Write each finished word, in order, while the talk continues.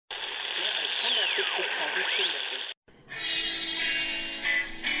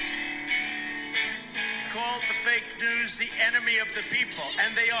Called the fake news the enemy of the people,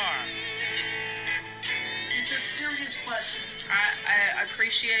 and they are. It's a serious question. I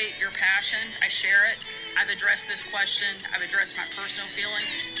appreciate your passion. I share it. I've addressed this question. I've addressed my personal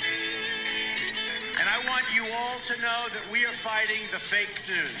feelings. And I want you all to know that we are fighting the fake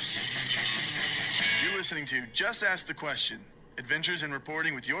news. You're listening to Just Ask the Question, Adventures in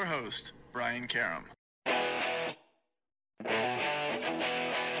Reporting with your host, Brian Karam.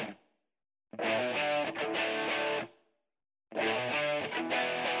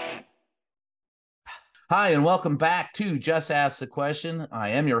 Hi, and welcome back to Just Ask the Question. I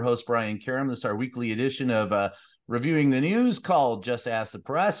am your host, Brian Karam. This is our weekly edition of reviewing the news called Just Ask the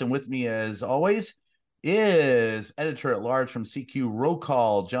Press. And with me, as always, is editor-at-large from CQ Roll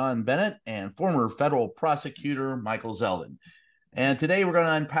Call, John Bennett, and former federal prosecutor Michael Zeldin. And today we're going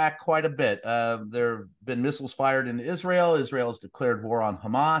to unpack quite a bit. There have been missiles fired into Israel. Israel has declared war on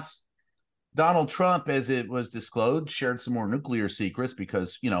Hamas. Donald Trump, as it was disclosed, shared some more nuclear secrets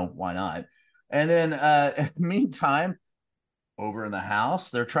because, why not? And then, in the meantime, over in the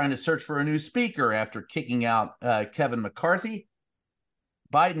House, they're trying to search for a new speaker after kicking out Kevin McCarthy.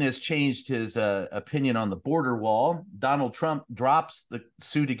 Biden has changed his opinion on the border wall. Donald Trump drops the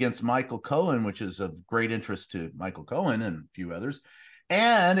suit against Michael Cohen, which is of great interest to Michael Cohen and a few others.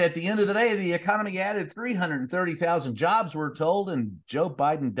 And at the end of the day, the economy added 330,000 jobs, we're told, and Joe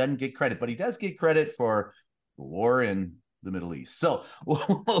Biden doesn't get credit, but he does get credit for the war in the Middle East. So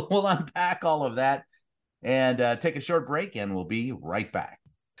we'll unpack all of that and take a short break, and we'll be right back.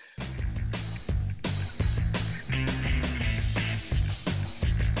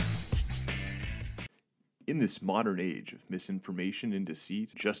 In this modern age of misinformation and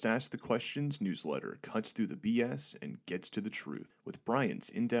deceit, Just Ask the Questions newsletter cuts through the BS and gets to the truth. With Brian's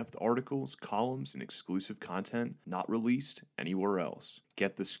in-depth articles, columns, and exclusive content not released anywhere else.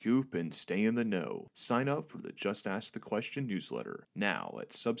 Get the scoop and stay in the know. Sign up for the Just Ask the Question newsletter now at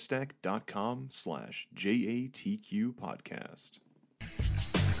substack.com/JATQ podcast.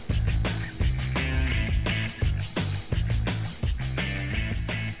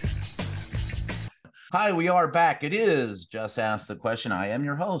 Hi, we are back. It is Just Ask the Question. I am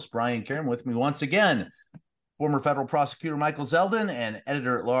your host, Brian Karam. With me once again, former federal prosecutor Michael Zeldin and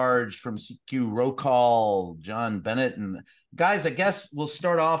editor-at-large from CQ Roll Call, John Bennett. And guys, I guess we'll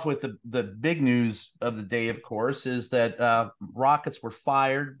start off with the big news of the day, of course, is that rockets were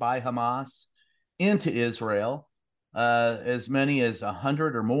fired by Hamas into Israel. As many as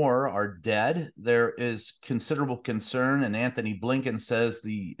 100 or more are dead. There is considerable concern, and Anthony Blinken says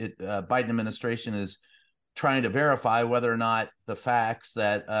the Biden administration is trying to verify whether or not the facts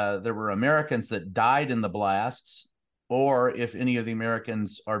that there were Americans that died in the blasts, or if any of the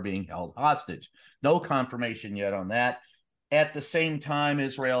Americans are being held hostage. No confirmation yet on that. At the same time,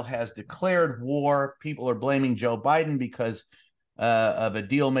 Israel has declared war. People are blaming Joe Biden because of a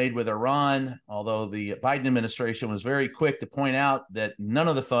deal made with Iran, although the Biden administration was very quick to point out that none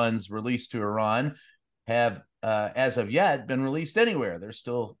of the funds released to Iran have, as of yet, been released anywhere. They're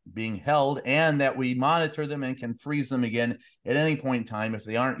still being held, and that we monitor them and can freeze them again at any point in time if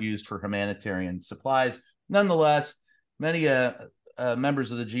they aren't used for humanitarian supplies. Nonetheless, many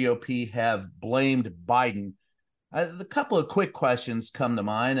members of the GOP have blamed Biden. A couple of quick questions come to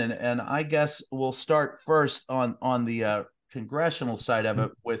mind, and I guess we'll start first on the congressional side of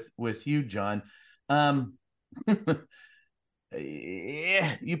it with you, John.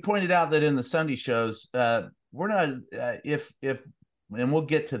 You pointed out that in the Sunday shows, we're not and we'll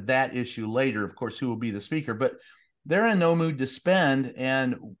get to that issue later, of course, who will be the speaker, but they're in no mood to spend,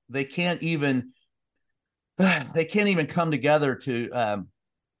 and they can't even come together to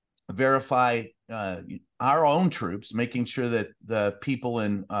verify our own troops, making sure that the people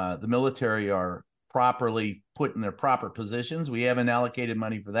in the military are properly put in their proper positions. We haven't allocated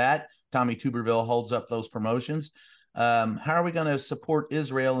money for that. Tommy Tuberville holds up those promotions. How are we going to support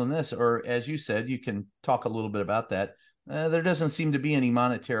Israel in this? Or, as you said, you can talk a little bit about that. There doesn't seem to be any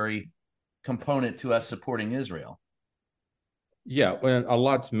monetary component to us supporting Israel. Yeah, well, a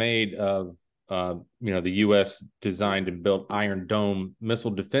lot's made of the U.S. designed and built Iron Dome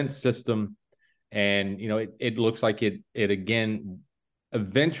missile defense system, and it looks like it again,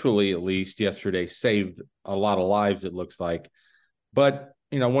 eventually, at least yesterday, saved a lot of lives. It looks like, but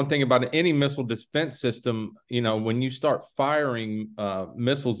one thing about any missile defense system, when you start firing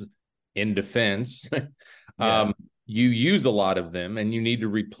missiles in defense, you use a lot of them, and you need to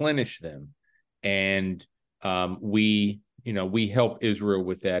replenish them, and we help Israel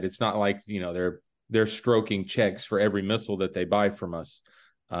with that. It's not like they're stroking checks for every missile that they buy from us.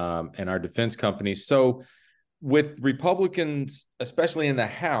 and our defense companies. So with Republicans, especially in the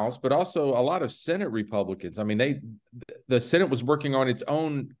House, but also a lot of Senate Republicans, I mean, the Senate was working on its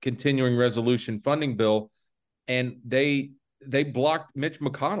own continuing resolution funding bill, and they blocked Mitch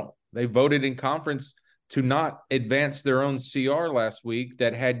McConnell. They voted in conference to not advance their own CR last week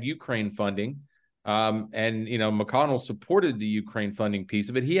that had Ukraine funding. And McConnell supported the Ukraine funding piece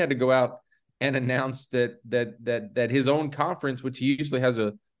of it. He had to go out and announce that his own conference, which he usually has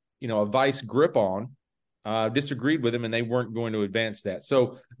a vice grip on, disagreed with him, and they weren't going to advance that.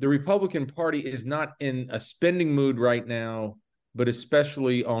 So the Republican Party is not in a spending mood right now, but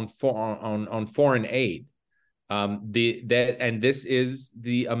especially on foreign aid. This is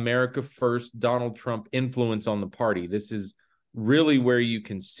the America First Donald Trump influence on the party. This is really where you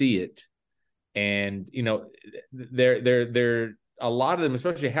can see it. And they're a lot of them,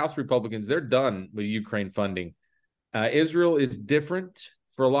 especially House Republicans, they're done with Ukraine funding. Israel is different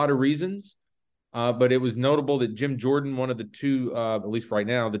for a lot of reasons, but it was notable that Jim Jordan, one of the two, at least right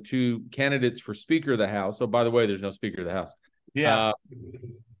now, the two candidates for Speaker of the House. Oh, by the way, there's no Speaker of the House. Yeah.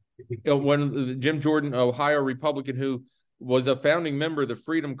 When Jim Jordan, Ohio Republican, who was a founding member of the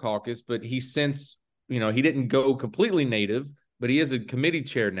Freedom Caucus, but he since, he didn't go completely native, but he is a committee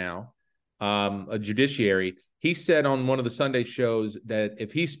chair now, a judiciary. He said on one of the Sunday shows that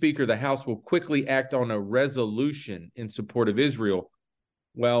if he's Speaker, the House will quickly act on a resolution in support of Israel.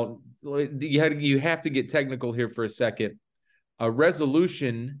 Well, you have to get technical here for a second. A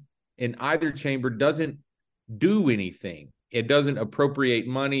resolution in either chamber doesn't do anything. It doesn't appropriate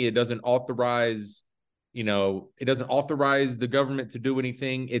money. It doesn't authorize, the government to do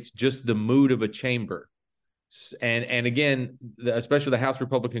anything. It's just the mood of a chamber. And again, especially the House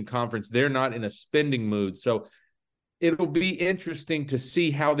Republican Conference, they're not in a spending mood. So it'll be interesting to see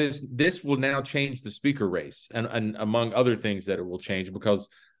how this will now change the speaker race, and among other things that it will change, because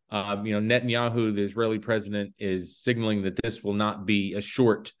Netanyahu, the Israeli president, is signaling that this will not be a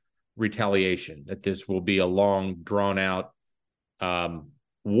short retaliation, that this will be a long, drawn out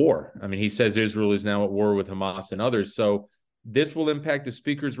war. I mean, he says Israel is now at war with Hamas and others. So this will impact the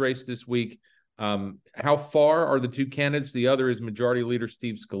speaker's race this week. How far are the two candidates? The other is Majority Leader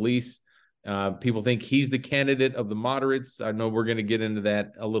Steve Scalise. People think he's the candidate of the moderates. I know we're going to get into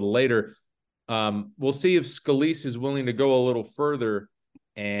that a little later. We'll see if Scalise is willing to go a little further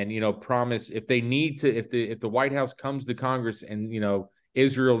and, promise if they need to, if the White House comes to Congress and,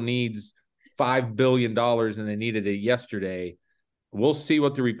 Israel needs $5 billion and they needed it yesterday. We'll see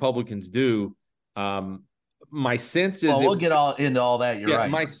what the Republicans do. My sense is we'll get into all that. You're right.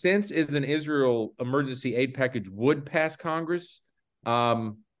 My sense is an Israel emergency aid package would pass Congress.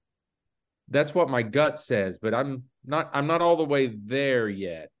 That's what my gut says, but I'm not all the way there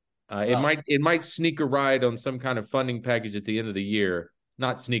yet. It might sneak a ride on some kind of funding package at the end of the year.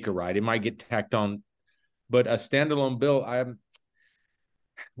 Not sneak a ride. It might get tacked on, but a standalone bill,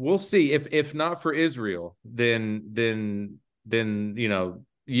 we'll see. If not for Israel, then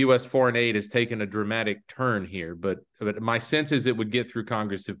U.S. foreign aid has taken a dramatic turn here. But my sense is it would get through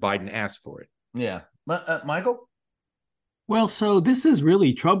Congress if Biden asked for it. Yeah. Michael? Well, so this is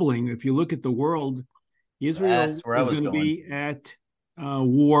really troubling. If you look at the world, Israel is going to be at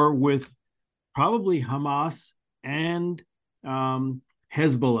war with probably Hamas and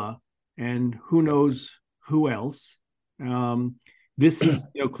Hezbollah, and who knows who else. This is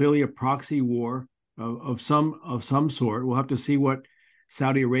clearly a proxy war of some sort. We'll have to see what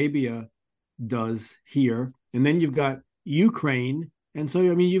Saudi Arabia does here, and then you've got Ukraine, and so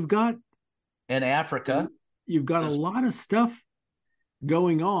you've got Africa. You've got a lot of stuff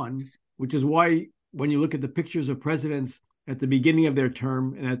going on, which is why when you look at the pictures of presidents at the beginning of their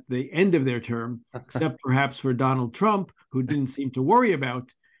term and at the end of their term, except perhaps for Donald Trump, who didn't seem to worry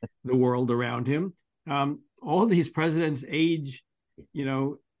about the world around him, all of these presidents age,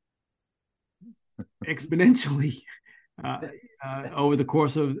 exponentially over the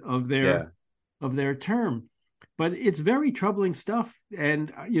course of their term. But it's very troubling stuff.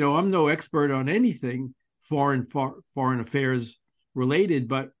 And, I'm no expert on anything foreign affairs related,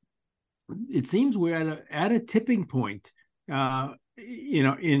 but it seems we're at a tipping point,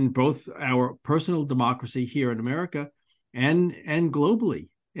 in both our personal democracy here in America and globally.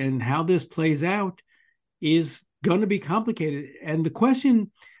 And how this plays out is going to be complicated. And the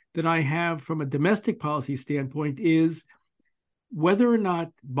question that I have from a domestic policy standpoint is whether or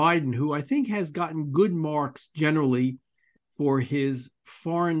not Biden, who I think has gotten good marks generally for his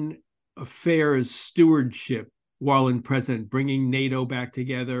foreign affairs stewardship while in president, bringing NATO back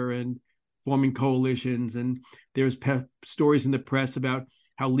together and forming coalitions. And there's stories in the press about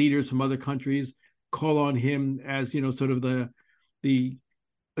how leaders from other countries call on him as, sort of the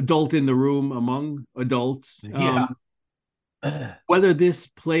adult in the room among adults. Yeah. Whether this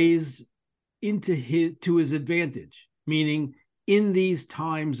plays to his advantage, meaning in these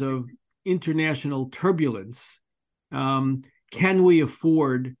times of international turbulence, can we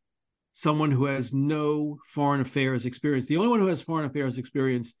afford someone who has no foreign affairs experience? The only one who has foreign affairs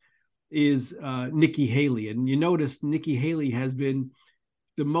experience is Nikki Haley. And you notice Nikki Haley has been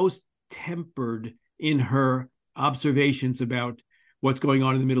the most tempered in her observations about what's going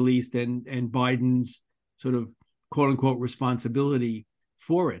on in the Middle East and Biden's sort of quote unquote responsibility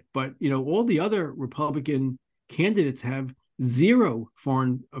for it. But, all the other Republican candidates have zero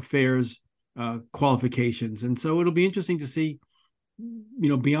foreign affairs qualifications. And so it'll be interesting to see,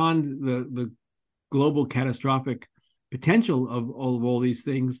 beyond the global catastrophic potential of all these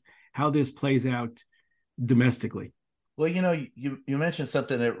things, how this plays out domestically. Well, you mentioned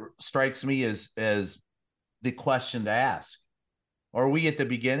something that strikes me as the question to ask. Are we at the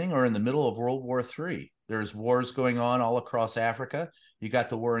beginning or in the middle of World War III? There's wars going on all across Africa. You got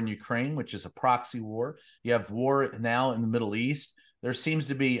the war in Ukraine, which is a proxy war. You have war now in the Middle East. There seems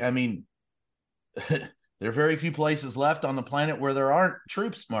to be, there are very few places left on the planet where there aren't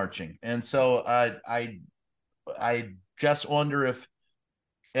troops marching. And so I just wonder if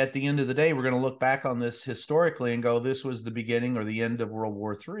at the end of the day, we're going to look back on this historically and go, this was the beginning or the end of World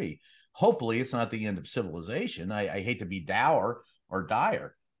War III. Hopefully it's not the end of civilization. I hate to be dour or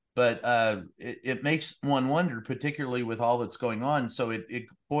dire, but it makes one wonder, particularly with all that's going on. So it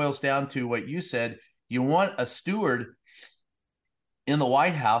boils down to what you said. You want a steward in the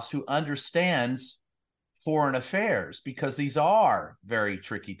White House who understands foreign affairs, because these are very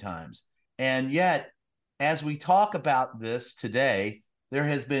tricky times. And yet, as we talk about this today, there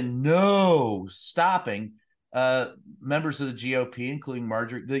has been no stopping members of the GOP, including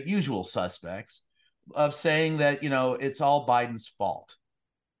Marjorie, the usual suspects, of saying that, it's all Biden's fault.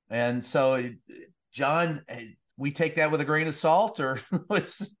 And so, John, we take that with a grain of salt, or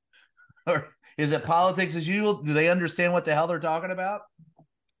is it politics as usual? Do they understand what the hell they're talking about?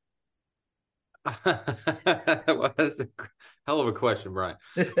 Well, that's a hell of a question, Brian.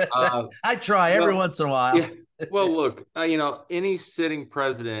 I try every once in a while. Yeah. Well, look, any sitting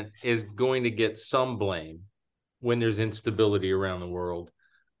president is going to get some blame when there's instability around the world.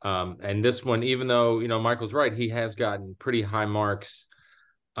 And this one, even though, Michael's right, he has gotten pretty high marks,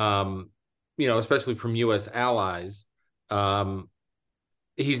 especially from U.S. allies.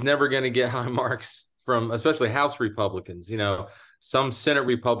 He's never going to get high marks from especially House Republicans. Some Senate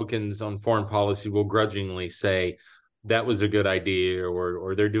Republicans on foreign policy will grudgingly say that was a good idea,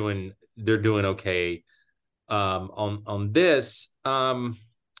 or they're doing okay on this.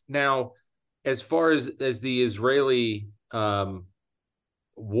 Now, as far as the Israeli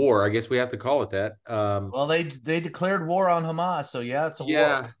war, I guess we have to call it that. Well, they declared war on Hamas, so yeah, it's a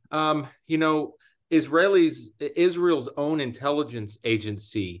war. Israel's own intelligence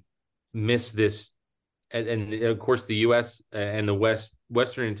agency missed this, and of course the U.S. and the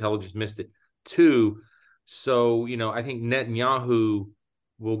Western intelligence missed it too. So, I think Netanyahu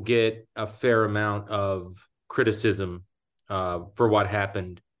will get a fair amount of criticism for what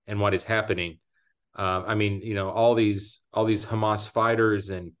happened and what is happening. All these Hamas fighters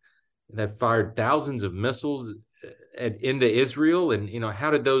and that fired thousands of missiles into Israel, and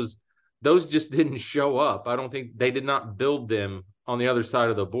how did those just didn't show up? I don't think they did not build them on the other side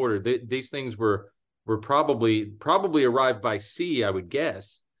of the border. These things were probably arrived by sea, I would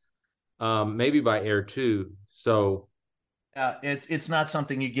guess, maybe by air too. So it's not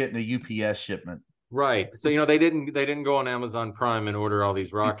something you get in a UPS shipment. Right. So, they didn't go on Amazon Prime and order all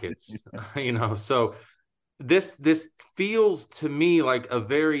these rockets, so this feels to me like a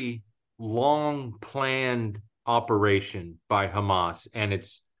very long planned operation by Hamas and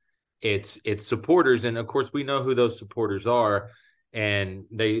its supporters. And of course, we know who those supporters are. And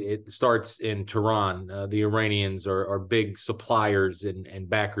it starts in Tehran. The Iranians are big suppliers and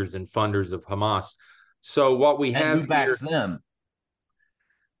backers and funders of Hamas. So what we have, who backs them?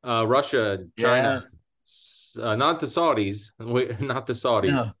 Russia, China, yes. Not the Saudis, not the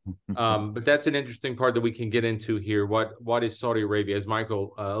Saudis. No. But that's an interesting part that we can get into here. What is Saudi Arabia, as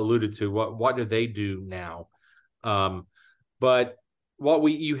Michael alluded to? What do they do now? But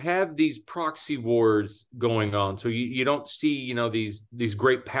you have these proxy wars going on, so you don't see these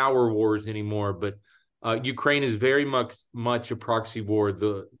great power wars anymore. But Ukraine is very much a proxy war.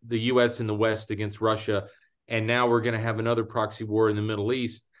 The U.S. and the West against Russia, and now we're going to have another proxy war in the Middle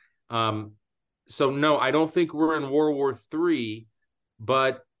East. So no, I don't think we're in World War III,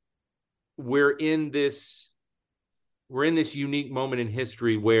 but we're in this unique moment in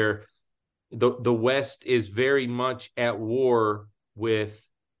history where the West is very much at war with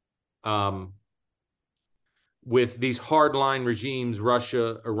with these hardline regimes,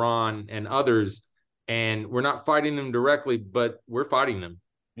 Russia, Iran, and others, and we're not fighting them directly, but we're fighting them.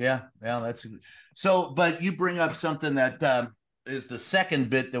 Yeah, that's so. But you bring up something that is the second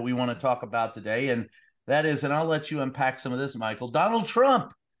bit that we want to talk about today, and that is, and I'll let you unpack some of this, Michael. Donald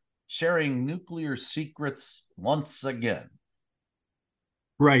Trump sharing nuclear secrets once again.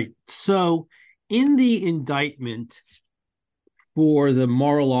 Right. So, in the indictment for the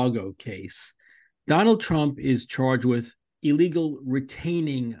Mar-a-Lago case, Donald Trump is charged with illegal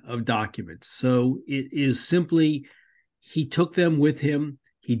retaining of documents. So it is simply he took them with him.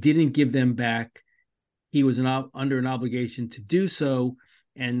 He didn't give them back. He was under an obligation to do so,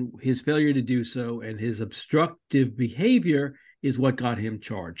 and his failure to do so and his obstructive behavior is what got him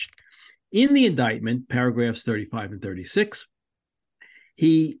charged. In the indictment, paragraphs 35 and 36,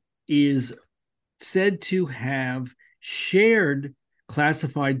 he is said to have shared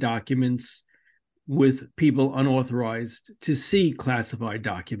classified documents with people unauthorized to see classified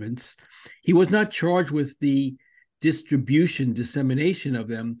documents. He was not charged with the dissemination of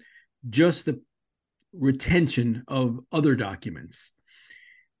them, just the retention of other documents.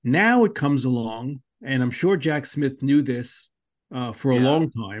 Now it comes along, and I'm sure Jack Smith knew this for a long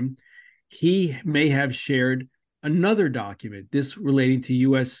time. He may have shared another document, this relating to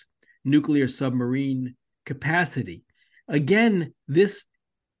U.S. nuclear submarine capacity. Again, this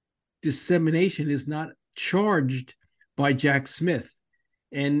dissemination is not charged by Jack Smith,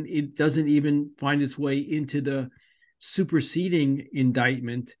 and it doesn't even find its way into the superseding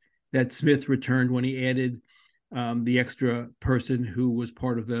indictment that Smith returned when he added the extra person who was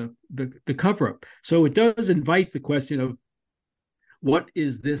part of the cover-up. So it does invite the question of, what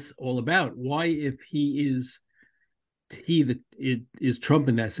is this all about? Why, if he is Trump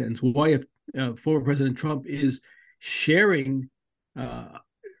in that sense, why, if former President Trump is sharing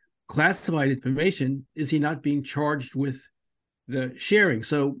classified information, is he not being charged with the sharing?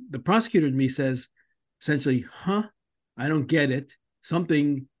 So the prosecutor to me says, essentially, I don't get it.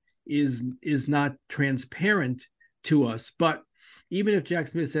 Something is not transparent to us. But even if Jack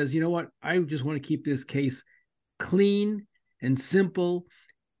Smith says, you know what, I just want to keep this case clean and simple.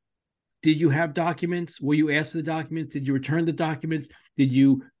 Did you have documents? Were you asked for the documents? Did you return the documents? Did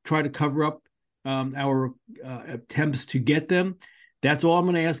you try to cover up our attempts to get them? That's all I'm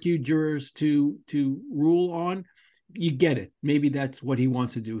going to ask you jurors to rule on. You get it. Maybe that's what he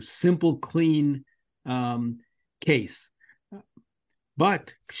wants to do. Simple, clean case.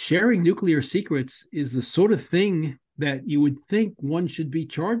 But sharing nuclear secrets is the sort of thing that you would think one should be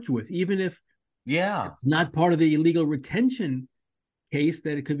charged with, even if it's not part of the illegal retention case,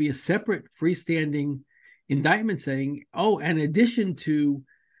 that it could be a separate freestanding indictment saying, in addition to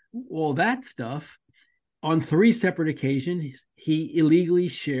all that stuff, on 3 separate occasions, he illegally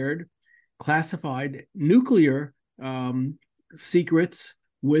shared classified nuclear secrets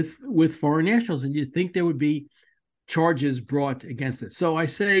with foreign nationals. And you'd think there would be charges brought against it. So I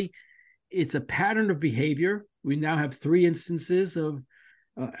say it's a pattern of behavior. We now have 3 instances of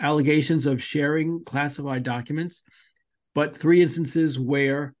allegations of sharing classified documents, but 3 instances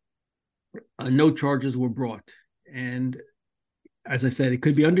where no charges were brought. And as I said, it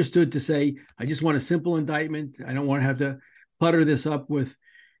could be understood to say, I just want a simple indictment. I don't want to have to clutter this up with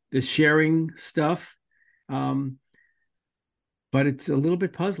the sharing stuff. But it's a little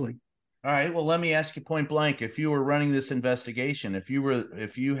bit puzzling. All right. Well, let me ask you point blank. If you were running this investigation, if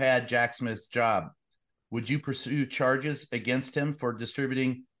you had Jack Smith's job, would you pursue charges against him for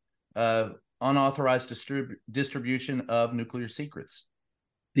distributing unauthorized distribution of nuclear secrets?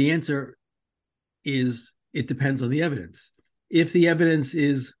 The answer is, it depends on the evidence. If the evidence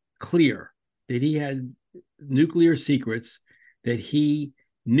is clear that he had nuclear secrets that he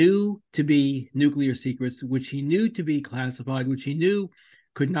knew to be nuclear secrets, which he knew to be classified, which he knew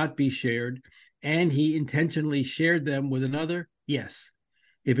could not be shared, and he intentionally shared them with another, yes.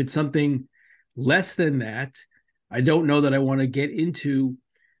 If it's something less than that, I don't know that I want to get into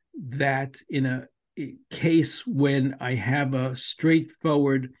that in a case when I have a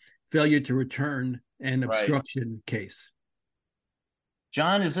straightforward failure to return and obstruction case.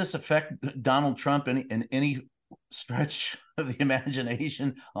 John, does this affect Donald Trump in any stretch of the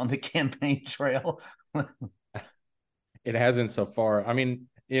imagination on the campaign trail? It hasn't so far. I mean,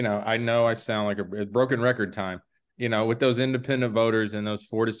 I know I sound like a broken record time, with those independent voters in those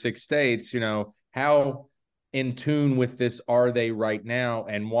 4 to 6 states, how in tune with this are they right now?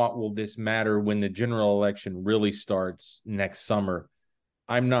 And what will this matter when the general election really starts next summer?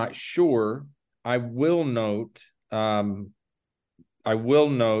 I'm not sure. I will note that,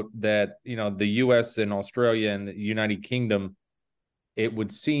 the U.S. and Australia and the United Kingdom it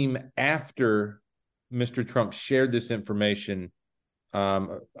would seem after Mr. Trump shared this information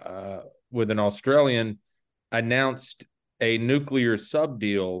with an Australian, announced a nuclear sub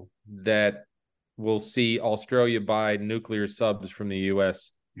deal that will see Australia buy nuclear subs from the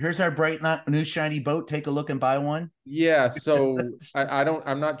U.S. Here's our bright new shiny boat. Take a look and buy one. Yeah, so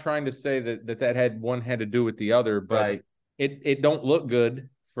I'm not trying to say that had to do with the other, but right. it don't look good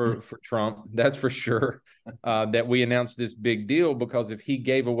for Trump. That's for sure. That we announced this big deal, because if he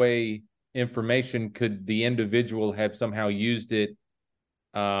gave away information, could the individual have somehow used it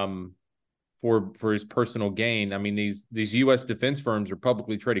for his personal gain? I mean, these U.S. defense firms are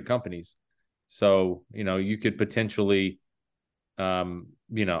publicly traded companies, so you could potentially, I'm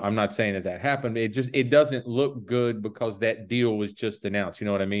not saying that happened. It doesn't look good because that deal was just announced. You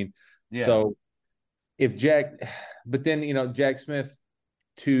know what I mean? Yeah. So if but then Jack Smith,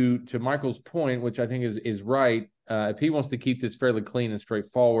 to Michael's point, which I think is right, if he wants to keep this fairly clean and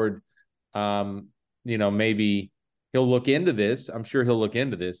straightforward, maybe he'll look into this. I'm sure he'll look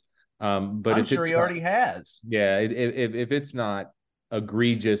into this. But I'm sure he already has. Yeah, if it's not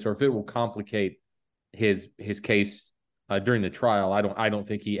egregious, or if it will complicate his case during the trial, I don't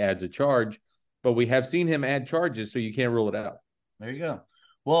think he adds a charge. But we have seen him add charges, so you can't rule it out. There you go.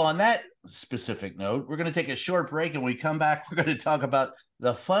 Well, on that specific note, we're going to take a short break, and when we come back, we're going to talk about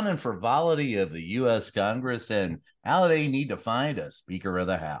the fun and frivolity of the U.S. Congress and how they need to find a Speaker of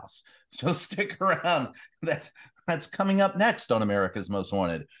the House. So stick around. That's coming up next on America's Most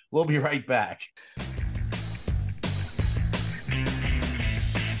Wanted. We'll be right back.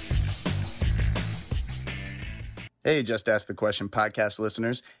 Hey, Just Ask the Question podcast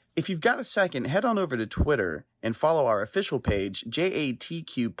listeners. If you've got a second, head on over to Twitter and follow our official page,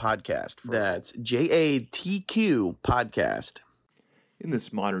 JATQ Podcast. That's JATQ Podcast. In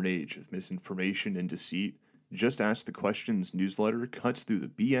this modern age of misinformation and deceit, Just Ask the Questions newsletter cuts through the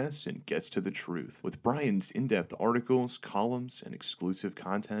BS and gets to the truth, with Brian's in-depth articles, columns, and exclusive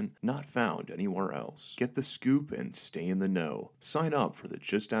content not found anywhere else. Get the scoop and stay in the know. Sign up for the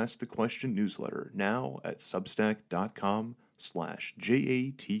Just Ask the Question newsletter now at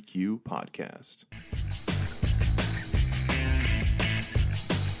substack.com/JATQ podcast.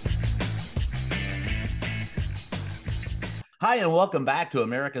 Hi, and welcome back to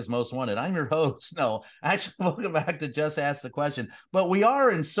America's Most Wanted. I'm your host. No, actually, welcome back to Just Ask the Question. But we are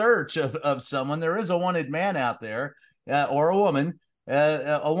in search of someone. There is a wanted man out there, or a woman,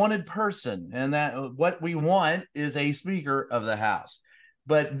 a wanted person. And that what we want is a Speaker of the House.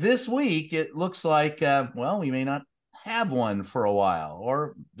 But this week, it looks like, we may not have one for a while.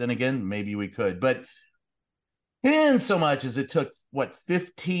 Or then again, maybe we could. But in so much as it took,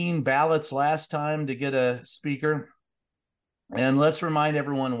 15 ballots last time to get a Speaker. And let's remind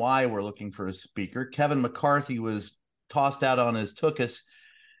everyone why we're looking for a Speaker. Kevin McCarthy was tossed out on his tuchus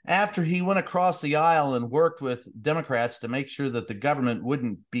after he went across the aisle and worked with Democrats to make sure that the government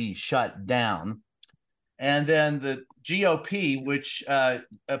wouldn't be shut down. And then the GOP, which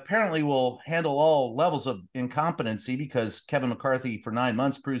apparently will handle all levels of incompetency, because Kevin McCarthy for 9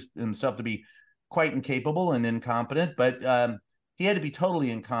 months proves himself to be quite incapable and incompetent, but he had to be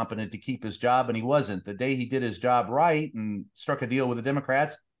totally incompetent to keep his job, and he wasn't. The day he did his job right and struck a deal with the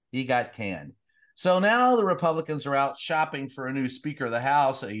Democrats, he got canned. So now the Republicans are out shopping for a new Speaker of the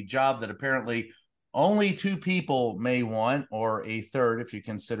House, a job that apparently only 2 people may want, or a third if you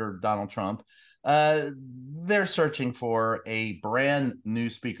consider Donald Trump. They're searching for a brand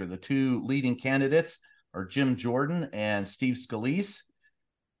new Speaker. The 2 leading candidates are Jim Jordan and Steve Scalise.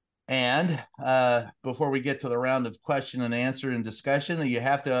 And before we get to the round of question and answer and discussion, you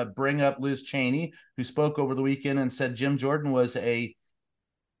have to bring up Liz Cheney, who spoke over the weekend and said Jim Jordan was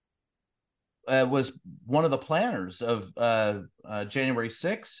one of the planners of January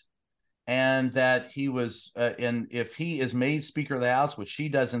 6th, and that he was, and if he is made Speaker of the House, which she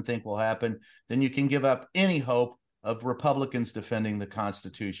doesn't think will happen, then you can give up any hope of Republicans defending the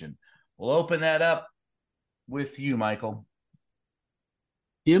Constitution. We'll open that up with you, Michael.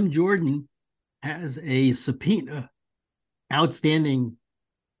 Jim Jordan has a subpoena outstanding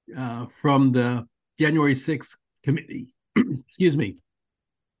from the January 6th committee. Excuse me.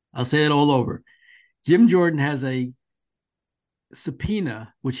 I'll say it all over. Jim Jordan has a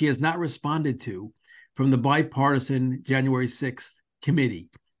subpoena, which he has not responded to, from the bipartisan January 6th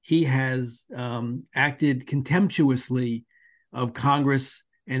committee. He has acted contemptuously of Congress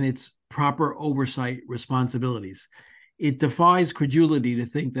and its proper oversight responsibilities. It defies credulity to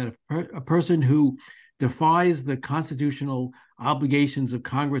think that a person who defies the constitutional obligations of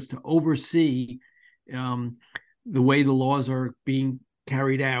Congress to oversee the way the laws are being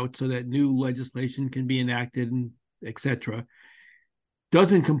carried out so that new legislation can be enacted, and et cetera,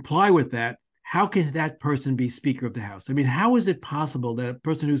 doesn't comply with that, how can that person be Speaker of the House? I mean, how is it possible that a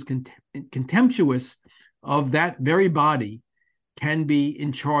person who's contemptuous of that very body can be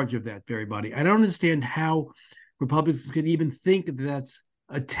in charge of that very body? I don't understand how Republicans can even think that that's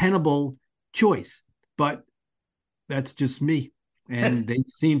a tenable choice, but that's just me. And they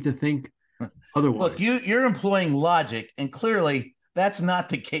seem to think otherwise. Look, you're employing logic, and clearly that's not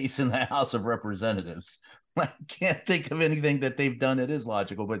the case in the House of Representatives. I can't think of anything that they've done that is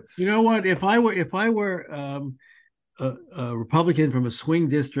logical. But you know what? If I were a Republican from a swing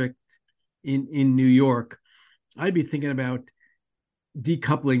district in New York, I'd be thinking about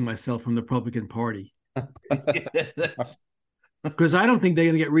decoupling myself from the Republican Party, because I don't think they're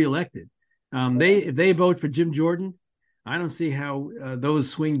going to get reelected. If they vote for Jim Jordan, I don't see how those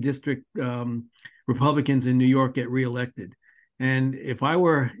swing district Republicans in New York get reelected. And if I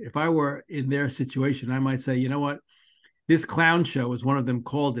were in their situation, I might say, you know what, this clown show, as one of them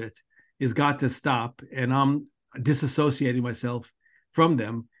called it, is got to stop, and I'm disassociating myself from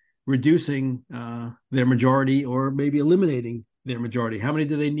them, reducing their majority or maybe eliminating their majority. How many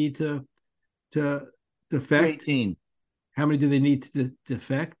do they need to defect? 18. How many do they need to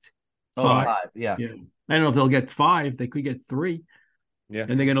defect? Oh, 5. Yeah. I don't know if they'll get 5. They could get 3. Yeah.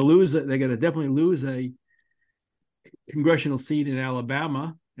 And they're going to lose it. They're going to definitely lose a congressional seat in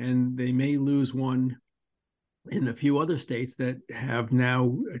Alabama, and they may lose one in a few other states that have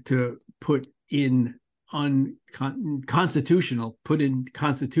now to put in constitutional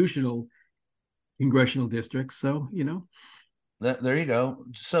congressional districts. So, you know. There you go.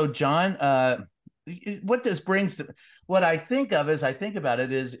 So, John, what this brings to what I think of as I think about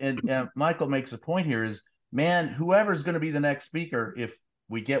it is, and Michael makes a point here, is, man, whoever's going to be the next speaker, if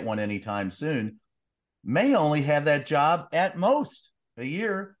we get one anytime soon, may only have that job at most a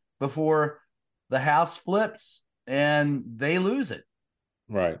year before the House flips and they lose it.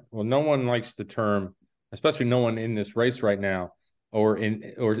 Right. Well, no one likes the term, especially no one in this race right now, or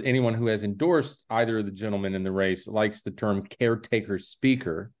anyone who has endorsed either of the gentlemen in the race likes the term caretaker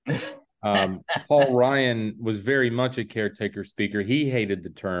speaker. Paul Ryan was very much a caretaker speaker. He hated the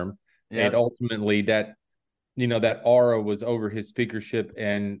term, and ultimately that aura was over his speakership,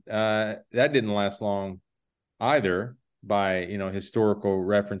 and that didn't last long either. By historical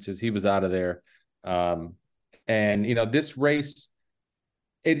references, he was out of there. And this race,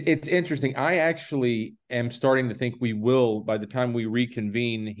 it's interesting. I actually am starting to think we will, by the time we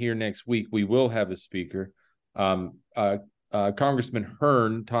reconvene here next week, we will have a speaker. Congressman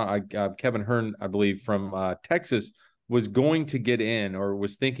Hearn, Kevin Hearn, I believe, from Texas, was going to get in, or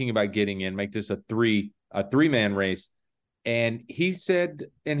was thinking about getting in, make this a three-man race. And he said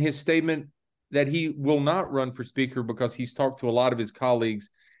in his statement that he will not run for speaker because he's talked to a lot of his colleagues,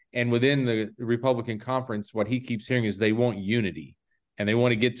 and within the Republican conference, what he keeps hearing is they want unity and they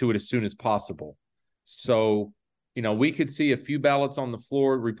want to get to it as soon as possible. So, we could see a few ballots on the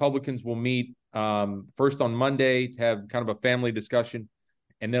floor. Republicans will meet first on Monday to have kind of a family discussion.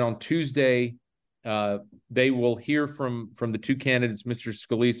 And then on Tuesday, they will hear from the two candidates, Mr.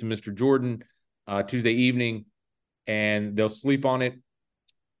 Scalise and Mr. Jordan, Tuesday evening, and they'll sleep on it.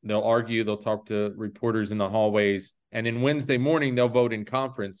 They'll argue. They'll talk to reporters in the hallways. And then Wednesday morning, they'll vote in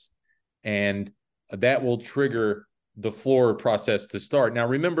conference. And that will trigger the floor process to start. Now,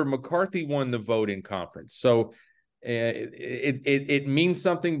 remember, McCarthy won the vote in conference. So it means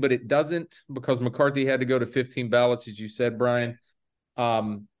something, but it doesn't, because McCarthy had to go to 15 ballots, as you said, Brian.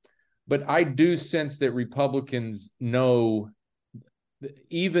 But I do sense that Republicans know,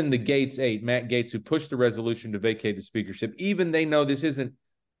 even the Gates 8, Matt Gaetz, who pushed the resolution to vacate the speakership, even they know this isn't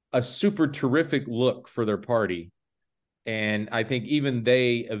a super terrific look for their party. And I think even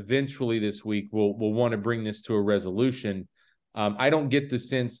they eventually this week will want to bring this to a resolution. I don't get the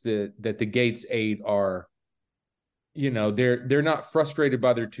sense that the Gates 8 are, they're not frustrated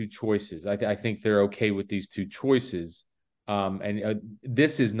by their two choices. I think they're okay with these two choices.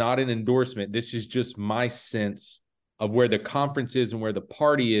 This is not an endorsement. This is just my sense of where the conference is and where the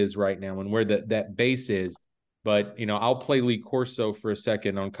party is right now and where that base is. But, I'll play Lee Corso for a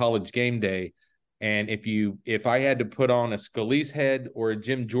second on College Game Day. And if I had to put on a Scalise head or a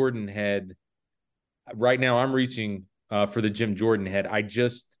Jim Jordan head, right now I'm reaching for the Jim Jordan head. I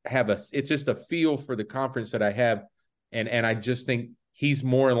just have it's just a feel for the conference that I have. And I just think he's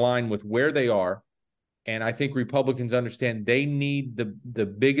more in line with where they are. And I think Republicans understand they need the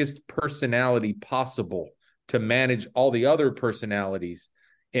biggest personality possible to manage all the other personalities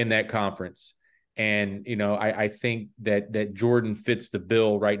in that conference. And, I think that Jordan fits the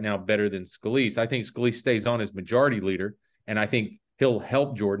bill right now better than Scalise. I think Scalise stays on as majority leader, and I think he'll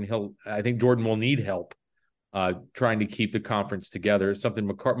help Jordan. I think Jordan will need help. trying to keep the conference together. Something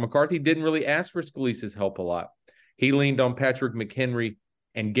McCarthy didn't really ask for Scalise's help a lot. He leaned on Patrick McHenry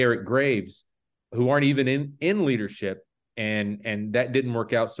and Garrett Graves, who aren't even in leadership, and that didn't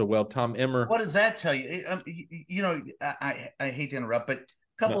work out so well. Tom Emmer. What does that tell you? I hate to interrupt, but a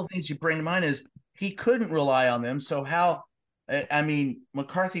couple of things you bring to mind is he couldn't rely on them. So how? I mean,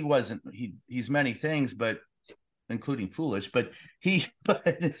 McCarthy wasn't. He's many things, but including foolish. But he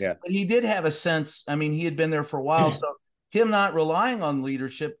did have a sense. I mean, he had been there for a while, so him not relying on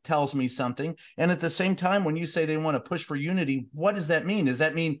leadership tells me something. And at the same time, when you say they want to push for unity, what does that mean? Does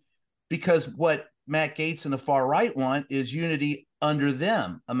that mean because what Matt Gaetz and the far right want is unity under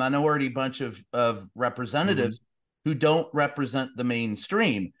them, a minority bunch of representatives who don't represent the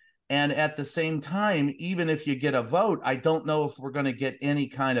mainstream? And at the same time, even if you get a vote, I don't know if we're going to get any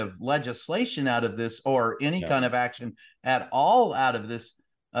kind of legislation out of this or any kind of action at all out of this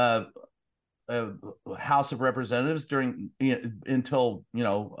House of Representatives until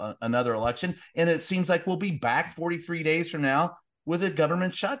another election. And it seems like we'll be back 43 days from now with a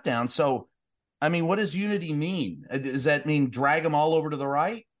government shutdown. So, I mean, what does unity mean? Does that mean drag them all over to the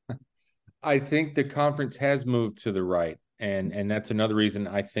right? I think the conference has moved to the right. And that's another reason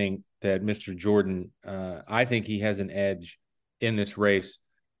I think that Mr. Jordan, I think he has an edge in this race.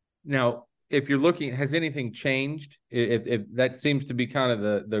 Now, if you're looking, has anything changed? If that seems to be kind of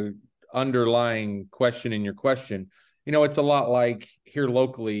the underlying question in your question, it's a lot like here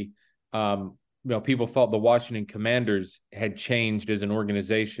locally. People thought the Washington Commanders had changed as an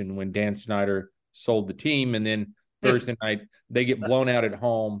organization when Dan Snyder sold the team, and then Thursday night they get blown out at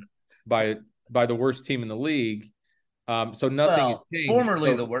home by the worst team in the league. So nothing has changed.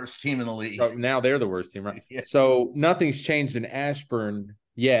 Formerly the worst team in the league. So now they're the worst team, right? Yeah. So nothing's changed in Ashburn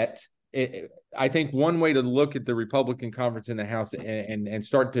yet. I think one way to look at the Republican conference in the House and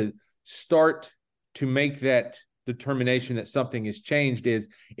start to make that determination that something has changed is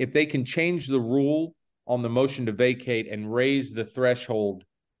if they can change the rule on the motion to vacate and raise the threshold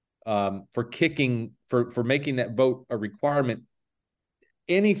for making that vote a requirement.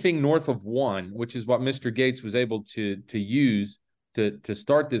 Anything north of 1, which is what Mr. Gaetz was able to use to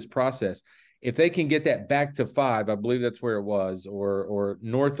start this process, if they can get that back to 5, I believe that's where it was, or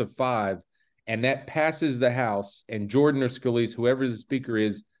north of 5, and that passes the House, and Jordan or Scalise, whoever the speaker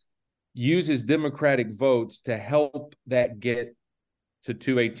is, uses Democratic votes to help that get to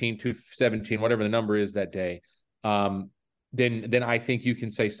 218, 217, whatever the number is that day, then I think you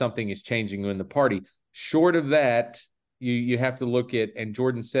can say something is changing in the party. Short of that, you have to look at, and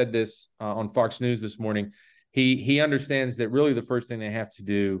Jordan said this on Fox News this morning, he understands that really the first thing they have to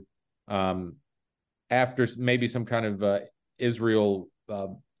do after maybe some kind of Israel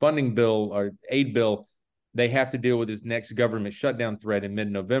funding bill or aid bill, they have to deal with his next government shutdown threat in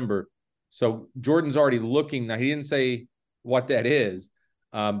mid-November. So Jordan's already looking. Now, he didn't say what that is,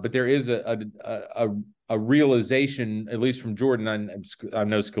 but there is a realization, at least from Jordan, I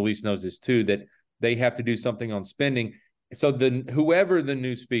know Scalise knows this too, that they have to do something on spending. So whoever the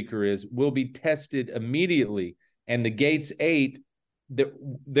new speaker is will be tested immediately. And the Gaetz 8,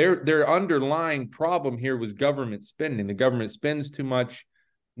 their underlying problem here was government spending. The government spends too much,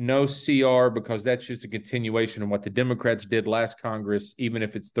 no CR, because that's just a continuation of what the Democrats did last Congress, even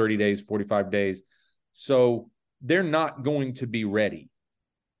if it's 30 days, 45 days. So they're not going to be ready.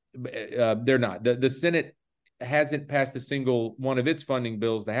 They're not. The Senate hasn't passed a single one of its funding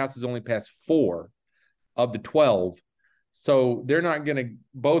bills. The House has only passed 4 of the 12. So they're not going to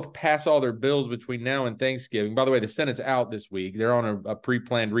both pass all their bills between now and Thanksgiving. By the way, the Senate's out this week. They're on a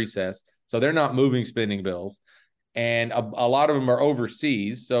pre-planned recess. So they're not moving spending bills. And a lot of them are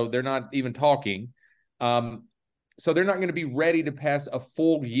overseas, so they're not even talking. So they're not going to be ready to pass a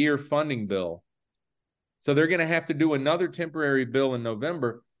full year funding bill. So they're going to have to do another temporary bill in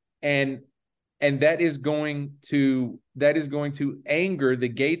November. And that is going to anger the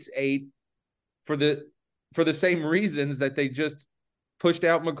Gaetz 8 for the same reasons that they just pushed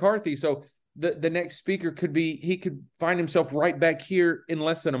out McCarthy. So the next speaker he could find himself right back here in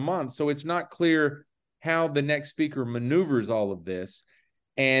less than a month. So it's not clear how the next speaker maneuvers all of this.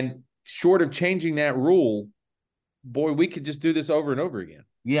 And short of changing that rule, boy, we could just do this over and over again.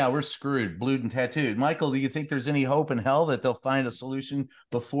 Yeah, we're screwed, blued and tattooed. Michael, do you think there's any hope in hell that they'll find a solution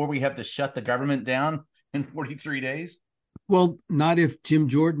before we have to shut the government down in 43 days? Well, not if Jim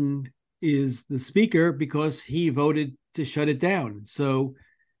Jordan is the speaker, because he voted to shut it down. So,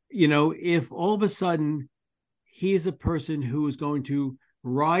 if all of a sudden he is a person who is going to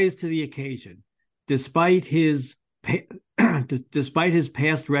rise to the occasion, despite his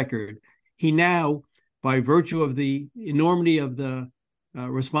past record, he now, by virtue of the enormity of the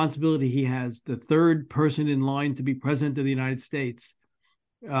responsibility he has, the third person in line to be president of the United States,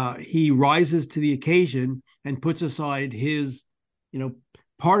 he rises to the occasion and puts aside his,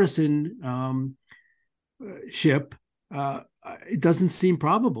 partisan ship. It doesn't seem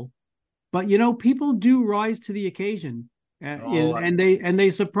probable, but people do rise to the occasion, and they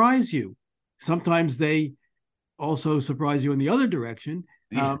surprise you. Sometimes they also surprise you in the other direction.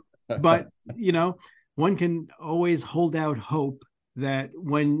 But one can always hold out hope that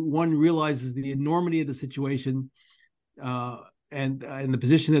when one realizes the enormity of the situation and the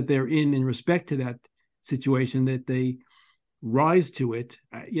position that they're in respect to that situation, that they rise to it.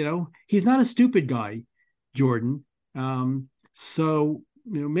 He's not a stupid guy, Jordan. So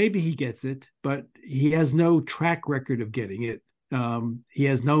maybe he gets it, but he has no track record of getting it. He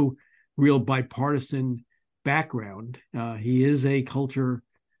has no real bipartisan background. He is a culture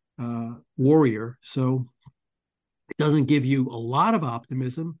warrior, so it doesn't give you a lot of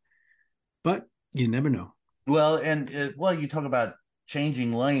optimism, but you never know. Well, and you talk about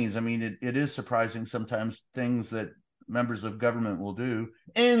changing lanes. I mean, it is surprising sometimes things that members of government will do,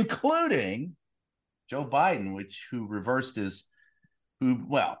 including Joe Biden, it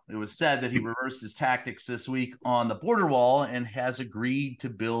was said that he reversed his tactics this week on the border wall and has agreed to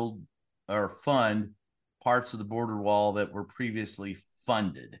build or fund parts of the border wall that were previously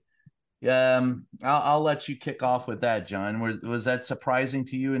funded. I'll let you kick off with that, John. Was that surprising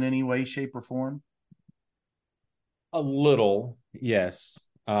to you in any way, shape, or form? A little, yes.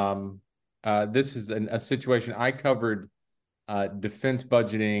 This is a situation I covered defense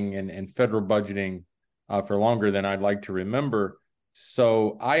budgeting and federal budgeting for longer than I'd like to remember.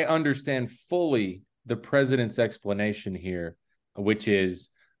 So I understand fully the president's explanation here, which is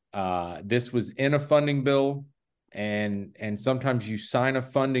this was in a funding bill. And sometimes you sign a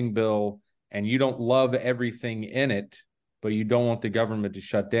funding bill and you don't love everything in it, but you don't want the government to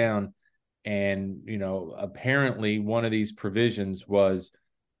shut down. And, apparently one of these provisions was,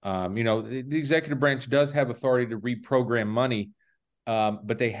 the executive branch does have authority to reprogram money,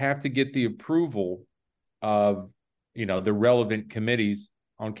 but they have to get the approval of, the relevant committees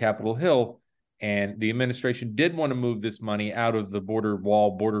on Capitol Hill. And the administration did want to move this money out of the border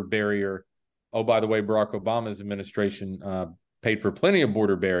wall, border barrier. Oh, by the way, Barack Obama's administration paid for plenty of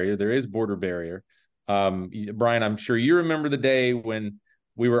border barrier. There is border barrier. Brian, I'm sure you remember the day when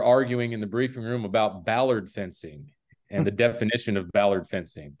we were arguing in the briefing room about ballard fencing and the definition of ballard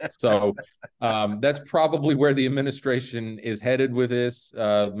fencing. So that's probably where the administration is headed with this.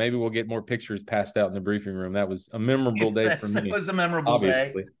 Maybe we'll get more pictures passed out in the briefing room. That was a memorable day for me. It was a memorable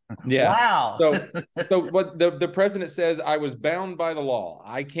day. Yeah. Wow. So what the president says, I was bound by the law.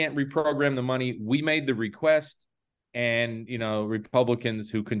 I can't reprogram the money. We made the request, and Republicans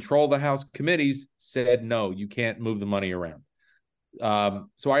who control the House committees said, no, you can't move the money around.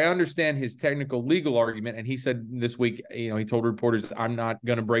 So I understand his technical legal argument. And he said this week, he told reporters, I'm not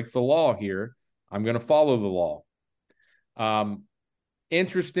going to break the law here. I'm going to follow the law.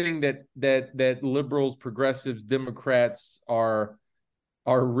 Interesting that liberals, progressives, Democrats are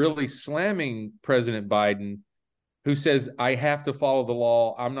really slamming President Biden, who says, I have to follow the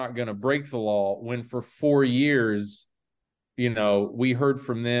law. I'm not going to break the law, when for 4 years, we heard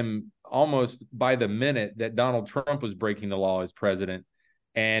from them almost by the minute that Donald Trump was breaking the law as president.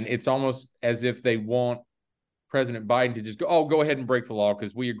 And it's almost as if they want President Biden to just go ahead and break the law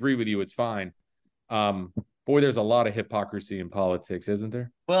because we agree with you. It's fine. Boy, there's a lot of hypocrisy in politics, isn't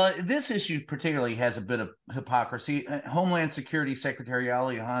there? Well, this issue particularly has a bit of hypocrisy. Homeland Security Secretary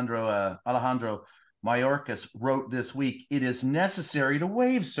Alejandro Mayorkas wrote this week, it is necessary to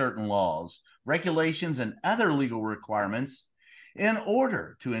waive certain laws, regulations, and other legal requirements in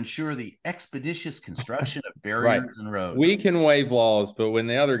order to ensure the expeditious construction of barriers and roads. We can waive laws, but when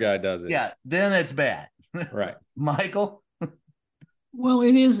the other guy does it, then it's bad. Right. Michael? Well,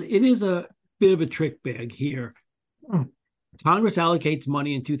 it is a bit of a trick bag here. Congress allocates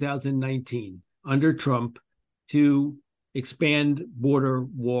money in 2019 under Trump to expand border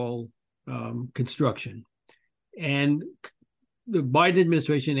wall construction. And the Biden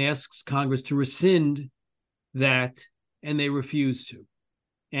administration asks Congress to rescind that, and they refuse to.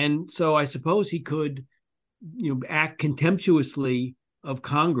 And so I suppose he could, act contemptuously of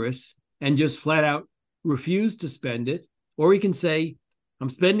Congress and just flat out refuse to spend it. Or he can say,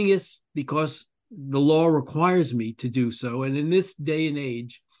 I'm spending this because the law requires me to do so. And in this day and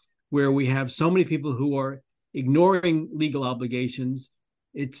age, where we have so many people who are ignoring legal obligations,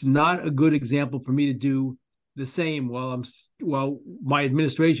 it's not a good example for me to do the same while my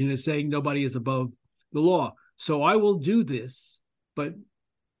administration is saying nobody is above the law. So I will do this, but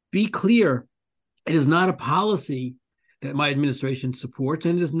be clear, it is not a policy that my administration supports,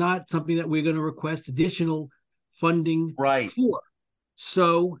 and it is not something that we're going to request additional funding for.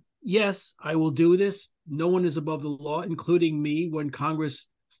 So, yes, I will do this. No one is above the law, including me, when Congress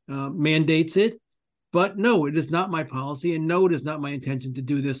mandates it. But no, it is not my policy, and no, it is not my intention to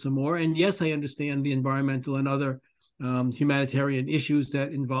do this some more. And yes, I understand the environmental and other humanitarian issues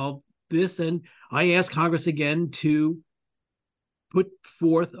that involve this. And I ask Congress again to put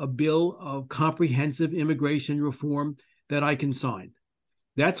forth a bill of comprehensive immigration reform that I can sign.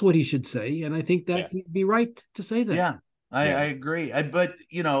 That's what he should say. And I think that he'd be right to say that. Yeah, I agree. But,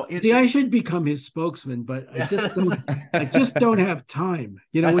 I should become his spokesman, but I just don't have time.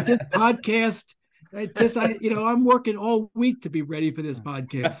 With this podcast, I'm working all week to be ready for this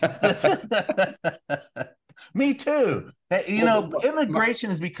podcast. Me too. Immigration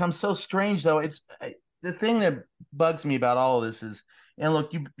has become so strange, though. It's the thing that bugs me about all of this is, and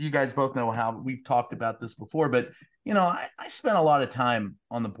look, you guys both know how we've talked about this before, but I spent a lot of time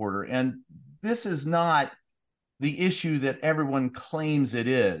on the border, and this is not the issue that everyone claims it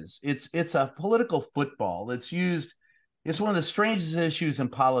is. It's a political football that's used. It's one of the strangest issues in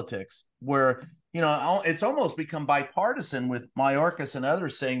politics where, it's almost become bipartisan, with Mayorkas and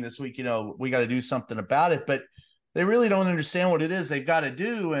others saying this week, we got to do something about it, but they really don't understand what it is they've got to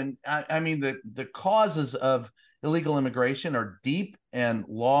do. And I mean, the causes of illegal immigration are deep and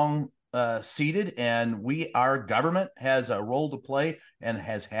long seated, and our government has a role to play and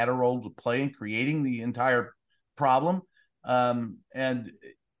has had a role to play in creating the entire problem. And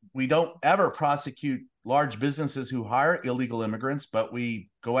we don't ever prosecute large businesses who hire illegal immigrants, but we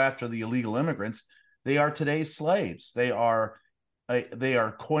go after the illegal immigrants. They are today's slaves. They are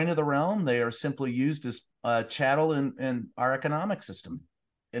coin of the realm. They are simply used as chattel in our economic system,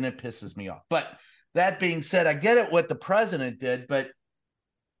 and it pisses me off. But that being said, I get it what the president did, but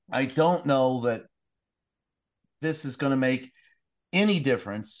I don't know that this is going to make any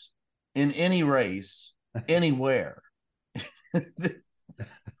difference in any race anywhere.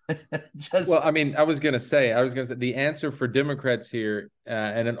 Well, I mean, I was going to say the answer for Democrats here,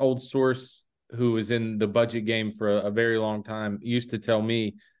 and an old source who was in the budget game for a very long time used to tell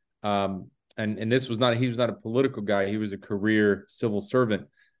me, and he was not a political guy. He was a career civil servant.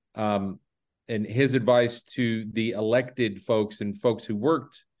 And his advice to the elected folks and folks who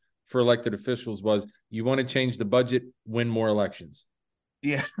worked for elected officials was, you want to change the budget, win more elections.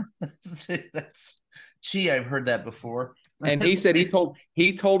 Yeah. I've heard that before. And he said he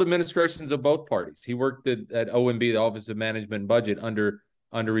told administrations of both parties. He worked at OMB, the Office of Management and Budget, under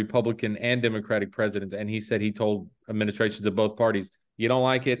Republican and Democratic presidents. And he said he told administrations of both parties, you don't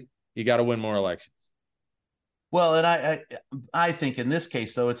like it, you got to win more elections. Well, and I think in this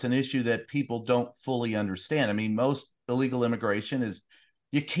case, though, it's an issue that people don't fully understand. I mean, most illegal immigration is,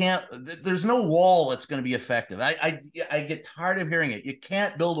 there's no wall that's going to be effective. I get tired of hearing it. You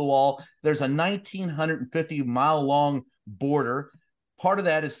can't build a wall. There's a 1,950 mile long border. Part of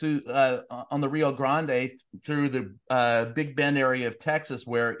that is through on the Rio Grande, through the Big Bend area of Texas,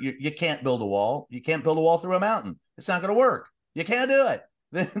 where you can't build a wall. You can't build a wall through a mountain. It's not going to work. You can't do it.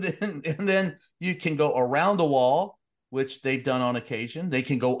 And then you can go around the wall, which they've done on occasion. They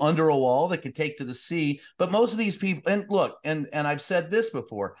can go under a wall. They can take to the sea. But most of these people, and look, and I've said this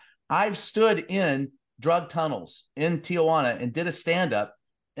before, I've stood in drug tunnels in Tijuana and did a stand-up,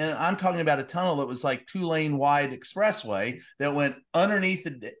 and I'm talking about a tunnel that was like 2-lane wide expressway that went underneath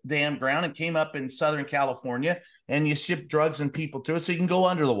the damn ground and came up in Southern California, and you ship drugs and people through it, so you can go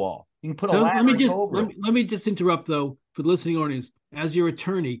under the wall. You can put a ladder and go over it. Let me just interrupt, though, for the listening audience. As your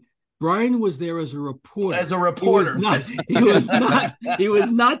attorney, Brian was there as a reporter. He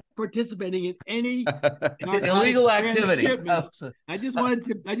was not participating in any illegal activity. I just wanted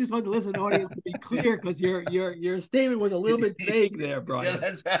the listening audience to be clear, because your statement was a little bit vague there, Brian.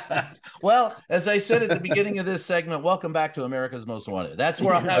 Yeah, well, as I said at the beginning of this segment, welcome back to America's Most Wanted. That's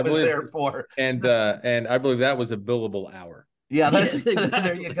what I was there for. And I believe that was a billable hour. Yeah, exactly.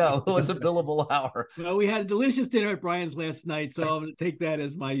 There you go. It was a billable hour. Well, we had a delicious dinner at Brian's last night, so I'm going to take that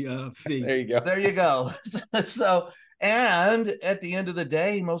as my fee. There you go. There you go. So, and at the end of the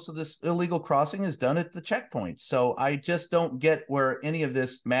day, most of this illegal crossing is done at the checkpoints. So I just don't get where any of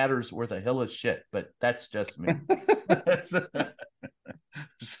this matters worth a hill of shit, but that's just me.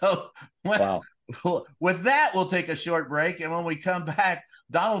 So, wow. With that, we'll take a short break. And when we come back,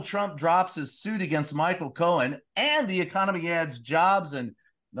 Donald Trump drops his suit against Michael Cohen, and the economy adds jobs, and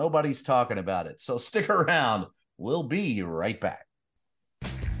nobody's talking about it. So stick around. We'll be right back.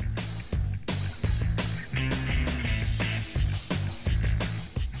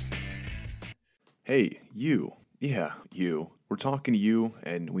 Hey, you. Yeah, you. We're talking to you,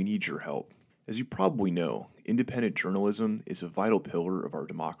 and we need your help. As you probably know, independent journalism is a vital pillar of our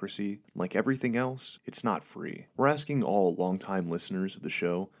democracy. Like everything else, it's not free. We're asking all longtime listeners of the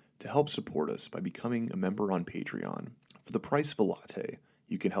show to help support us by becoming a member on Patreon. For the price of a latte,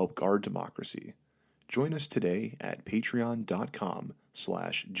 you can help guard democracy. Join us today at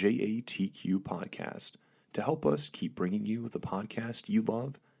patreon.com/JATQ podcast to help us keep bringing you the podcast you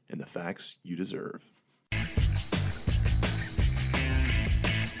love and the facts you deserve.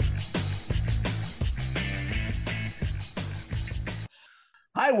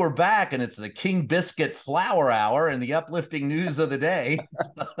 Hi, we're back, and it's the King Biscuit Flower Hour and the uplifting news of the day.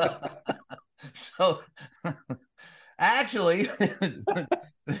 So actually,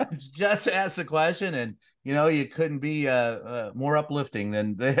 just ask the question, and you couldn't be more uplifting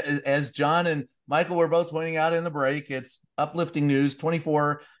than as John and Michael were both pointing out in the break. It's uplifting news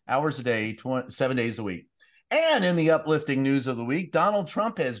 24 hours a day, 7 days a week. And in the uplifting news of the week, Donald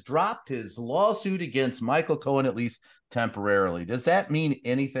Trump has dropped his lawsuit against Michael Cohen, at least temporarily. Does that mean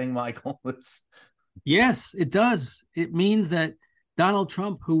anything, Michael? Yes, it does. It means that Donald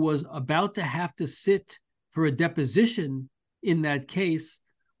Trump, who was about to have to sit for a deposition in that case,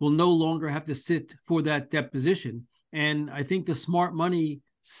 will no longer have to sit for that deposition. And I think the smart money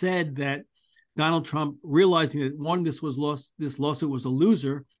said that Donald Trump, realizing that this lawsuit was a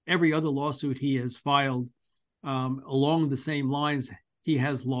loser, every other lawsuit he has filed along the same lines he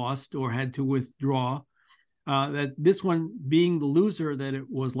has lost or had to withdraw, that this one being the loser that it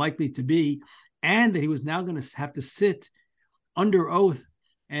was likely to be, and that he was now going to have to sit under oath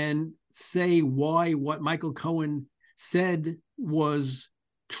and say why what Michael Cohen said was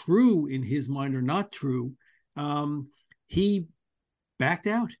true in his mind or not true. He backed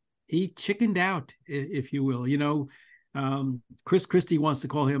out. He chickened out, if you will. Chris Christie wants to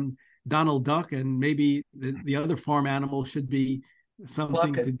call him Donald Duck, and maybe the other farm animal should be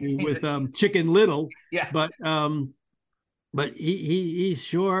something to do with Chicken Little. Yeah. But he's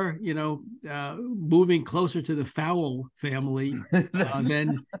sure, moving closer to the fowl family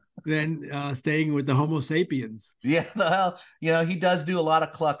than staying with the Homo sapiens. Yeah, well, he does do a lot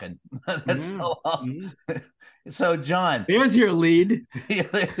of clucking. That's So, John, there's your lead.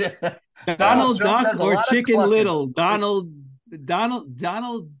 Donald Duck or Chicken Little. Donald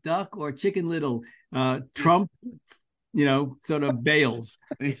Duck or Chicken Little. Trump, sort of bails.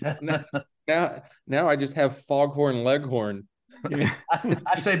 Now I just have Foghorn Leghorn. Yeah.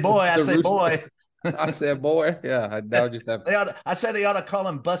 I say boy. I say boy. I said boy. Yeah, I now just have. I said they ought to call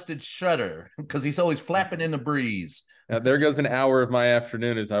him Busted Shredder because he's always flapping in the breeze. There goes an hour of my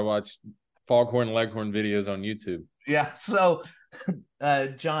afternoon as I watch Foghorn Leghorn videos on YouTube. Yeah. So,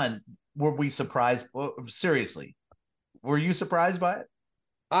 John, were we surprised? Seriously, were you surprised by it?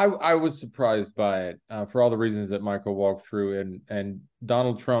 I was surprised by it for all the reasons that Michael walked through, and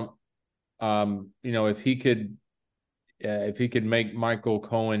Donald Trump. If he could make Michael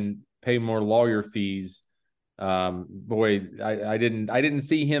Cohen pay more lawyer fees, boy, I didn't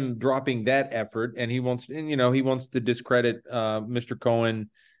see him dropping that effort, and he wants to discredit Mr.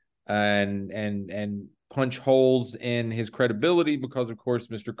 Cohen and punch holes in his credibility because, of course,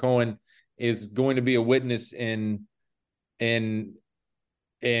 Mr. Cohen is going to be a witness in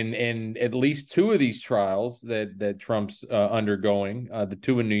at least two of these trials that Trump's undergoing, the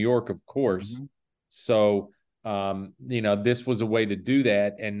two in New York, of course. Mm-hmm. So, this was a way to do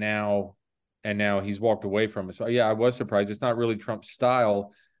that. And now he's walked away from it. So, yeah, I was surprised. It's not really Trump's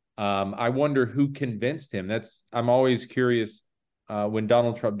style. I wonder who convinced him. I'm always curious when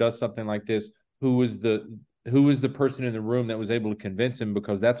Donald Trump does something like this, who was the person in the room that was able to convince him,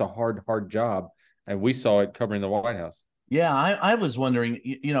 because that's a hard job. And we saw it covering the White House. Yeah, I was wondering,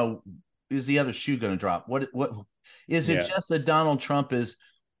 is the other shoe going to drop? What is it? Just that Donald Trump is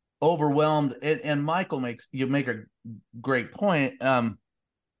overwhelmed? And Michael make a great point.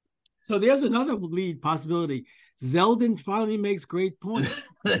 So there's another lead possibility. Zeldin finally makes great points.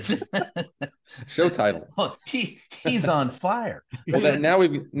 Show title. Oh, he's on fire. Well, now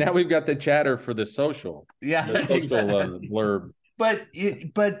we've got the chatter for the social. Yeah, the social blurb. But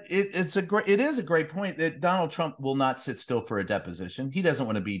it is a great point that Donald Trump will not sit still for a deposition. He doesn't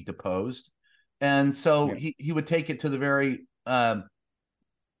want to be deposed, and so he would take it to the very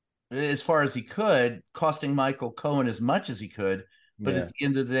as far as he could, costing Michael Cohen as much as he could. But at the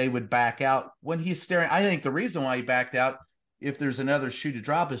end of the day, would back out when he's staring. I think the reason why he backed out, if there's another shoe to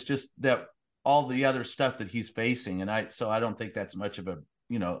drop, is just that all the other stuff that he's facing, and I don't think that's much of a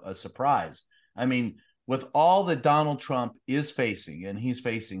surprise. I mean, with all that Donald Trump is facing, and he's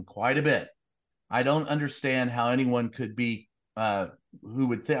facing quite a bit, I don't understand how anyone could be who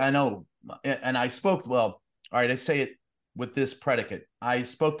would think. I know, and I spoke. Well, all right, I say it with this predicate. I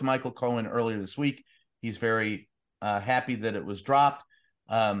spoke to Michael Cohen earlier this week. He's very happy that it was dropped.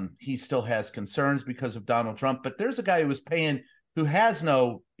 He still has concerns because of Donald Trump, but there's a guy who has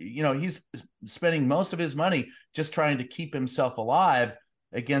no, he's spending most of his money just trying to keep himself alive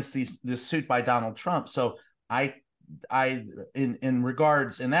against this suit by Donald Trump. So I in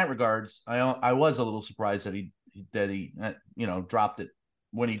that regards, I was a little surprised that he dropped it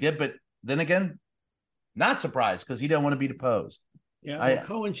when he did, but then again, not surprised because he didn't want to be deposed. Yeah,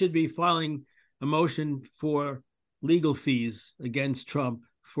 Cohen should be filing a motion for legal fees against Trump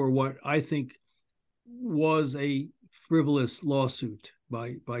for what I think was a frivolous lawsuit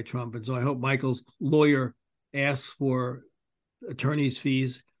by Trump. And so I hope Michael's lawyer asks for attorney's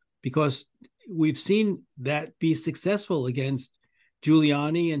fees, because we've seen that be successful against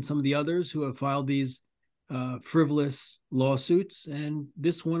Giuliani and some of the others who have filed these frivolous lawsuits. And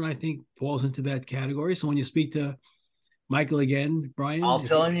this one, I think, falls into that category. So when you speak to Michael again, Brian, I'll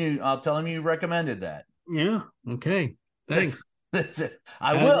tell him you recommended that. Yeah. Okay. Thanks.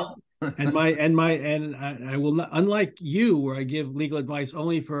 I will. I will not, unlike you, where I give legal advice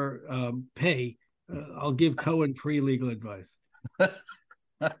only for pay, I'll give Cohen free legal advice.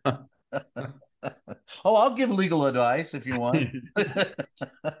 I'll give legal advice if you want.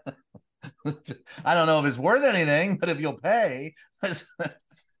 I don't know if it's worth anything, but if you'll pay.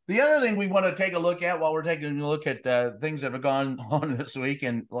 The other thing we want to take a look at while we're taking a look at things that have gone on this week,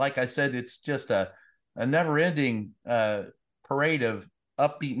 and like I said, it's just a never-ending parade of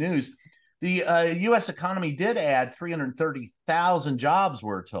upbeat news. The U.S. economy did add 330,000 jobs,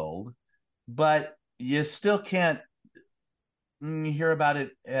 we're told, but you still can't hear about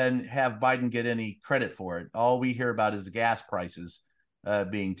it and have Biden get any credit for it. All we hear about is gas prices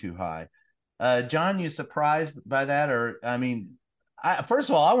being too high. John, you surprised by that? Or, I mean, first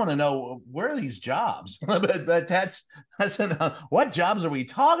of all, I want to know, where are these jobs? but that's what jobs are we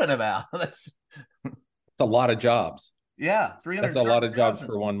talking about? That's a lot of jobs. Yeah, that's a lot of jobs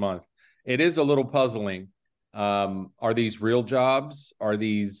for 1 month. It is a little puzzling. Are these real jobs? Are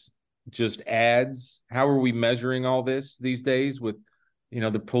these just ads? How are we measuring all this these days with,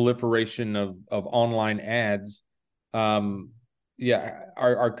 the proliferation of online ads? Are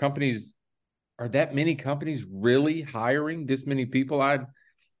companies, are that many companies really hiring this many people? I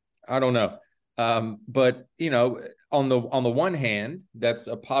don't know. But on the one hand, that's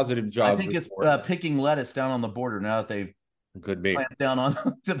a positive job. I think report. It's picking lettuce down on the border now that they've could be clamped down on.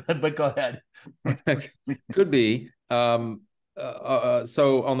 But go ahead. Could be. So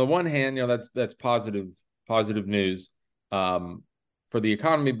on the one hand, that's positive news for the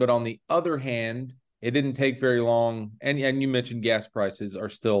economy. But on the other hand, it didn't take very long. And you mentioned gas prices are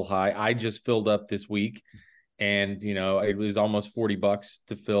still high. I just filled up this week, and it was almost $40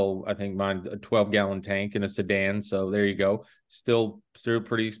 to fill, I think, mine a 12-gallon tank in a sedan. So there you go. Still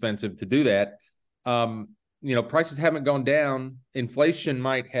pretty expensive to do that. Prices haven't gone down. Inflation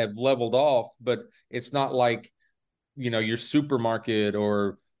might have leveled off, but it's not like your supermarket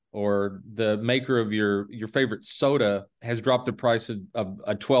or the maker of your favorite soda has dropped the price of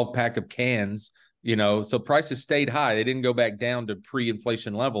a 12-pack of cans. So prices stayed high. They didn't go back down to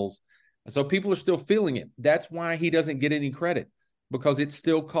pre-inflation levels. So people are still feeling it. That's why he doesn't get any credit, because it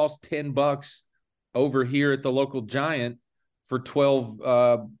still costs $10 over here at the local Giant for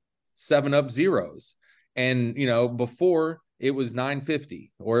 12 7-Up zeros. And, before it was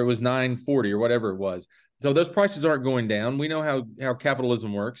 $9.50 or it was $9.40 or whatever it was. So those prices aren't going down. We know how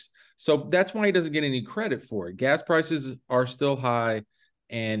capitalism works. So that's why he doesn't get any credit for it. Gas prices are still high,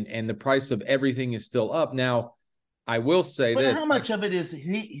 and the price of everything is still up. Now, I will say this. How much of it is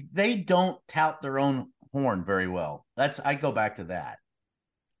they don't tout their own horn very well. I go back to that.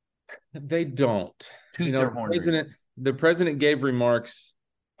 They don't. The president gave remarks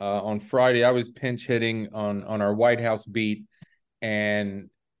on Friday. I was pinch hitting on our White House beat, and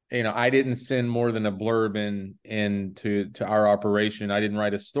I didn't send more than a blurb into our operation. I didn't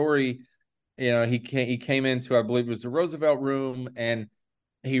write a story. He came into, I believe it was the Roosevelt Room, and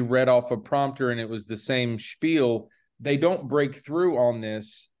he read off a prompter, and it was the same spiel. They don't break through on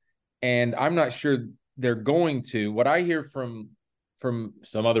this, and I'm not sure they're going to. What I hear from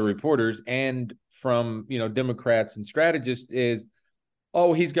some other reporters and from Democrats and strategists is,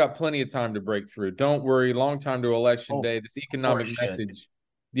 oh, he's got plenty of time to break through. Don't worry, long time to election day. This economic message.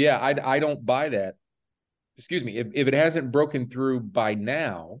 Yeah, I don't buy that. Excuse me. If it hasn't broken through by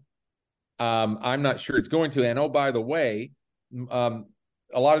now, I'm not sure it's going to. And oh, by the way,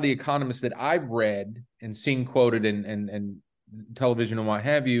 a lot of the economists that I've read and seen quoted and television and what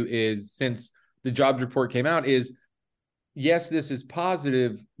have you is, since the jobs report came out, is yes, this is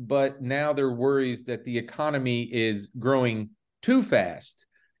positive, but now there are worries that the economy is growing too fast.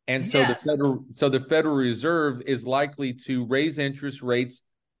 And so the Federal Reserve is likely to raise interest rates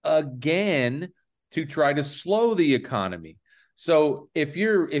again to try to slow the economy. So if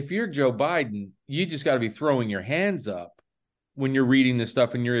you're Joe Biden, you just got to be throwing your hands up when you're reading this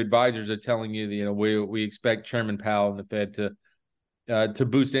stuff and your advisors are telling you that, we expect Chairman Powell and the Fed to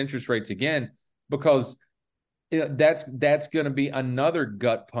boost interest rates again, because that's going to be another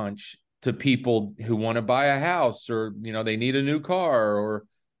gut punch to people who want to buy a house, or they need a new car, or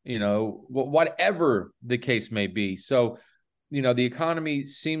whatever the case may be. So the economy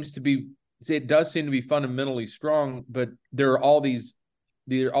does seem to be fundamentally strong, but there are all these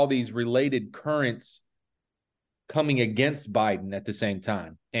related currents coming against Biden at the same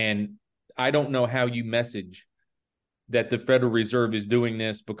time. And I don't know how you message that the Federal Reserve is doing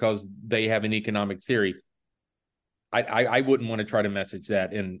this because they have an economic theory. I wouldn't want to try to message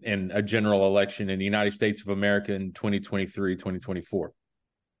that in a general election in the United States of America in 2023, 2024.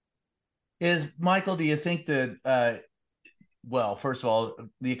 Michael, do you think that, well, first of all,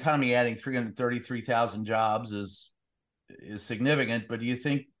 the economy adding 333,000 jobs is significant, but do you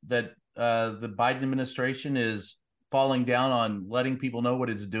think that the Biden administration is falling down on letting people know what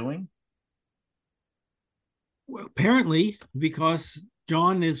it's doing? Well, apparently, because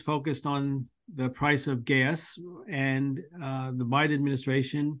John is focused on the price of gas, and the Biden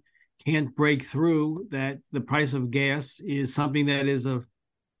administration can't break through that the price of gas is something that is a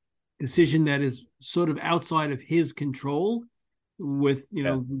decision that is sort of outside of his control, with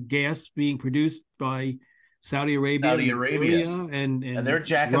gas being produced by Saudi Arabia, and they're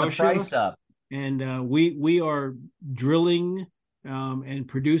jacking Russia, the price up. And we are drilling and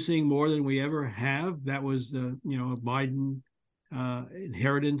producing more than we ever have. That was a Biden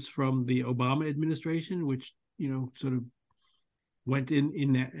inheritance from the Obama administration, which sort of went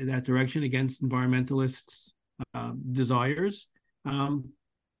in that direction against environmentalists' desires.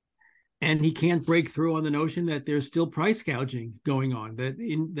 And he can't break through on the notion that there's still price gouging going on.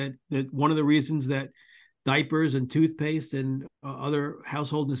 That one of the reasons that diapers and toothpaste and other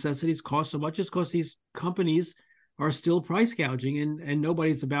household necessities cost so much is because these companies are still price gouging, and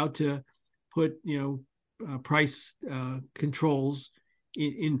nobody's about to put price controls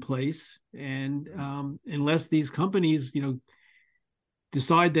in place. And unless these companies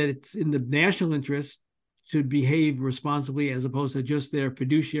decide that it's in the national interest to behave responsibly, as opposed to just their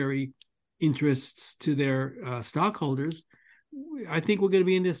fiduciary interests to their stockholders, I think we're going to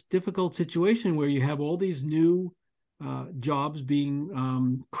be in this difficult situation where you have all these new jobs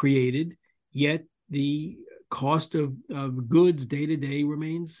being created, yet the cost of goods day to day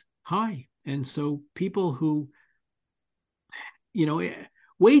remains high. And so people who,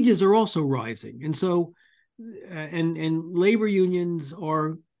 wages are also rising. And so, and labor unions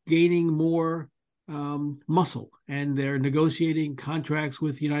are gaining more muscle, and they're negotiating contracts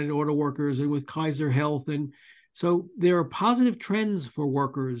with United Auto Workers and with Kaiser Health. And so there are positive trends for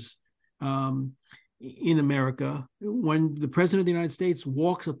workers in America. When the president of the United States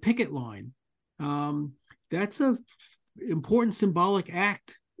walks a picket line, that's a important symbolic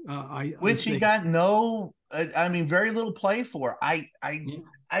act. Which he got very little play for. I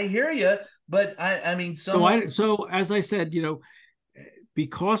hear you, but so as I said,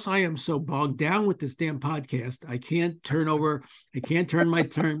 because I am so bogged down with this damn podcast, I can't turn my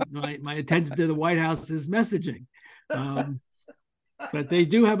attention to the White House's messaging. But they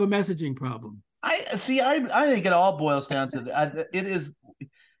do have a messaging problem. I think it all boils down to it is,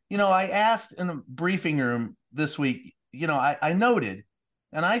 I asked in a briefing room this week, I noted,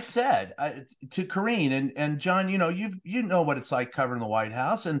 and I said to Karine and John, you know what it's like covering the White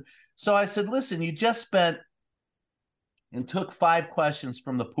House. And so I said, listen, you just spent and took 5 questions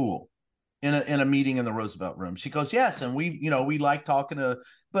from the pool in a meeting in the Roosevelt Room. She goes, yes. And we like talking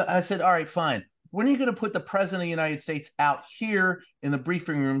but I said, all right, fine. When are you going to put the president of the United States out here in the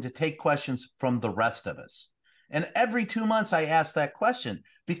briefing room to take questions from the rest of us? And every 2 months I ask that question,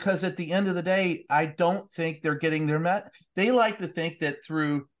 because at the end of the day, I don't think they're getting they like to think that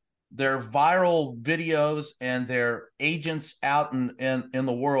through their viral videos and their agents out in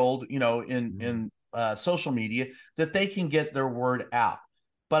the world, in social media, that they can get their word out.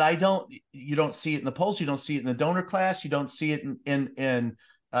 But you don't see it in the polls. You don't see it in the donor class. You don't see it in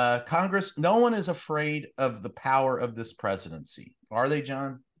Congress. No one is afraid of the power of this presidency. Are they,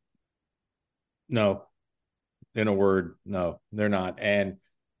 John? No. In a word, no, they're not. And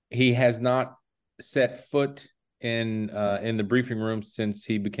he has not set foot in the briefing room since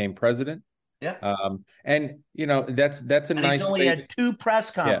he became president. Yeah. And that's a nice. He's only had 2 press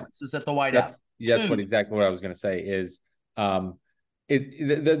conferences at the White House. That's exactly what I was going to say is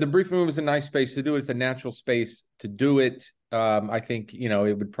The briefing room is a nice space to do it. It's a natural space to do it. I think,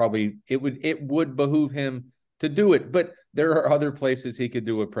 it would behoove him to do it, but there are other places he could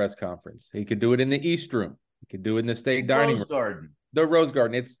do a press conference. He could do it in the East Room. He could do it in the State Dining Room. Garden. The Rose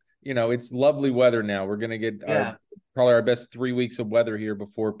Garden. It's lovely weather now. We're going to get probably our best 3 weeks of weather here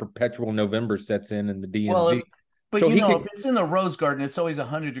before perpetual November sets in the DMV. Well, if it's in the Rose Garden, it's always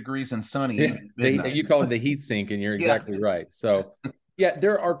 100 degrees and sunny. Yeah, you call it the heat sink, and you're exactly right. So, yeah,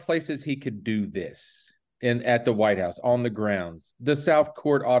 there are places he could do this at the White House, on the grounds. The South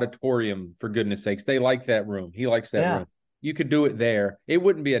Court Auditorium, for goodness sakes, they like that room. He likes that room. You could do it there. It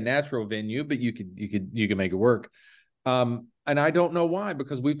wouldn't be a natural venue, but you could make it work. And I don't know why,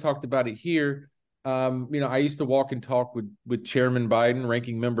 because we've talked about it here. I used to walk and talk with Chairman Biden,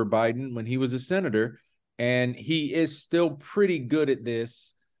 Ranking Member Biden, when he was a senator, and he is still pretty good at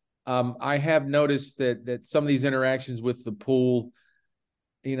this. I have noticed that some of these interactions with the pool,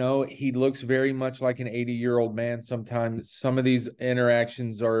 he looks very much like an 80-year-old man. Sometimes some of these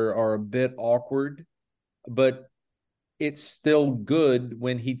interactions are a bit awkward, but it's still good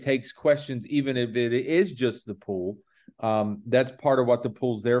when he takes questions, even if it is just the pool. That's part of what the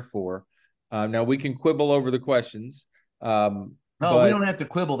pool's there for. Now we can quibble over the questions. No, we don't have to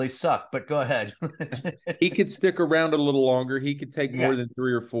quibble. They suck, but go ahead. He could stick around a little longer. He could take more than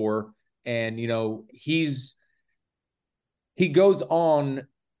 3 or 4. And, he goes on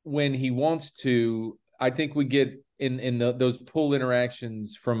when he wants to. I think we get in those pool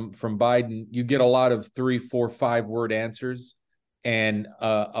interactions from Biden, you get a lot of 3, 4, 5 word answers, and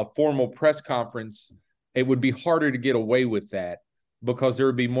a formal press conference, it would be harder to get away with that, because there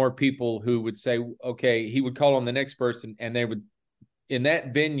would be more people who would say, okay, he would call on the next person, and they would, in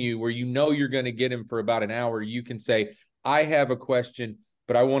that venue where you're going to get him for about an hour, you can say, I have a question,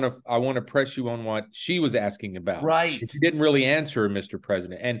 but I want to press you on what she was asking about. Right. She didn't really answer, Mr.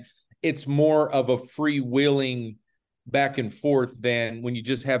 President. And it's more of a freewheeling back and forth than when you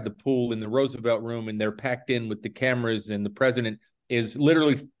just have the pool in the Roosevelt Room and they're packed in with the cameras, and the president is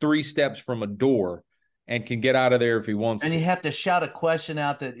literally 3 steps from a door and can get out of there if he wants to. And you have to shout a question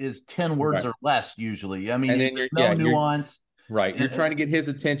out that is 10 words or less usually. I mean, there's no nuance. Right. You're trying to get his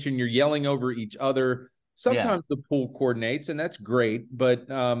attention. You're yelling over each other. Sometimes the pool coordinates, and that's great. But,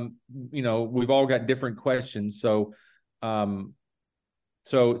 we've all got different questions. So you're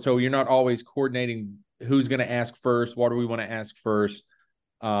not always coordinating who's going to ask first. What do we want to ask first?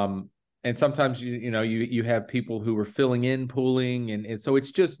 And sometimes, you have people who are filling in pooling. And so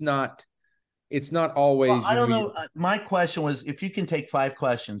it's just not. It's not always. Well, I don't know. My question was, if you can take 5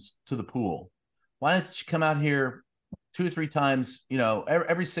 questions to the pool, why don't you come out here 2 or 3 times,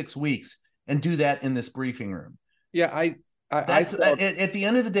 every 6 weeks, and do that in this briefing room? Yeah, at the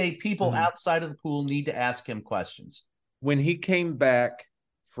end of the day, people outside of the pool need to ask him questions. When he came back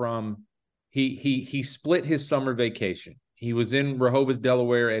from, he split his summer vacation. He was in Rehoboth,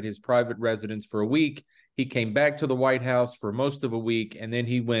 Delaware at his private residence for a week. He came back to the White House for most of a week, and then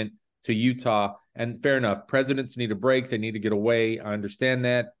he went to Utah. And fair enough, presidents need a break. They need to get away. I understand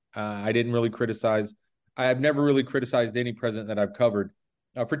that. I didn't really criticize. I've never really criticized any president that I've covered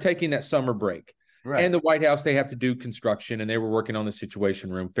for taking that summer break. Right. And the White House, they have to do construction, and they were working on the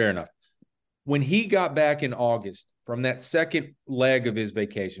Situation Room. Fair enough. When he got back in August from that second leg of his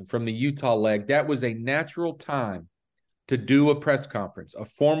vacation, from the Utah leg, that was a natural time to do a press conference, a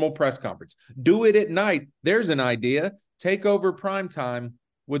formal press conference. Do it at night. There's an idea. Take over primetime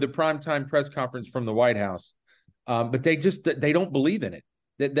with a primetime press conference from the White House. But they don't believe in it.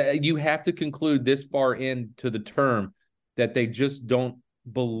 That you have to conclude this far into the term that they just don't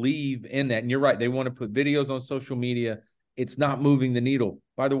believe in that. And you're right. They want to put videos on social media. It's not moving the needle.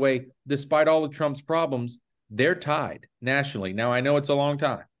 By the way, despite all of Trump's problems, they're tied nationally. Now, I know it's a long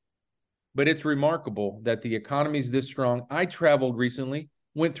time, but it's remarkable that the economy is this strong. I traveled recently,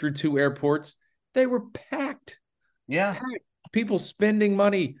 went through 2 airports. They were packed. Yeah. Packed. People spending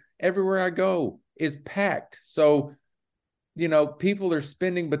money everywhere I go is packed. So, people are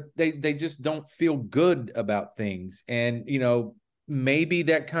spending, but they just don't feel good about things. And, maybe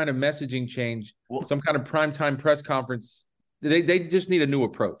that kind of messaging change, some kind of primetime press conference, they just need a new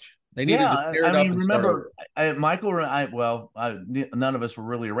approach. They need to just tear it up. Remember, Michael, none of us were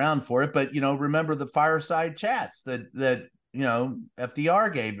really around for it, but, remember the fireside chats that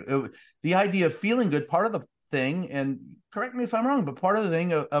FDR gave. The idea of feeling good, part of the thing, and correct me if I'm wrong, but part of the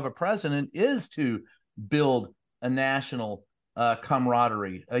thing of a president is to build a national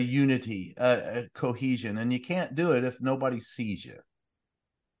camaraderie, a unity, a cohesion, and you can't do it if nobody sees you.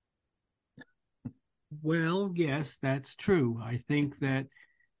 Well, yes, that's true. I think that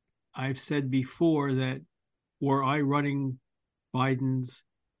I've said before that were I running Biden's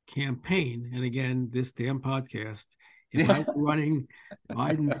campaign, and again, this damn podcast, if I were running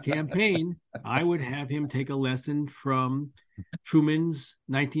Biden's campaign, I would have him take a lesson from Truman's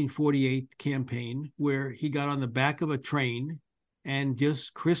 1948 campaign, where he got on the back of a train and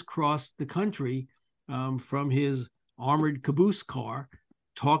just crisscrossed the country from his armored caboose car,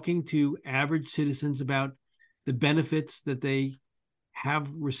 talking to average citizens about the benefits that they have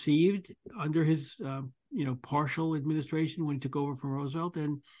received under his partial administration when he took over from Roosevelt,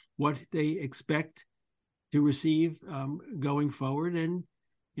 and what they expect to receive going forward. And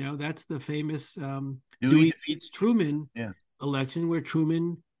that's the famous Dewey defeats Truman election, where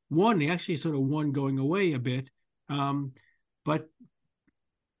Truman won. He actually sort of won going away a bit, but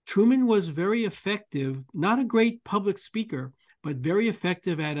Truman was very effective, not a great public speaker, but very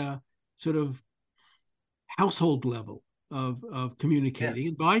effective at a sort of household level of communicating.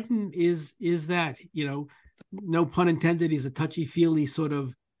 And Biden is that, no pun intended, he's a touchy-feely sort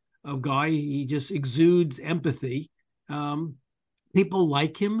of guy. He just exudes empathy. People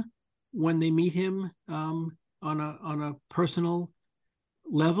like him when they meet him on a personal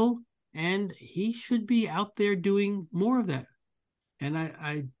level, and he should be out there doing more of that. And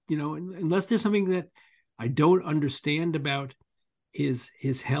I unless there's something that I don't understand about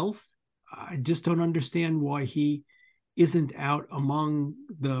his health, I just don't understand why he isn't out among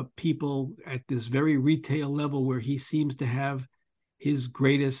the people at this very retail level where he seems to have his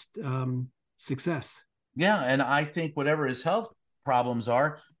greatest success. Yeah, and I think whatever his health problems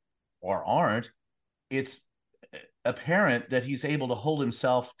are or aren't, it's apparent that he's able to hold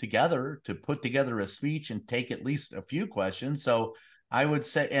himself together to put together a speech and take at least a few questions. So I would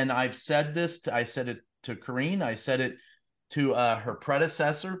say, and I've said this, I said it to Karine, I said it to her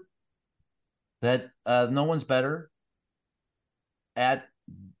predecessor, that no one's better at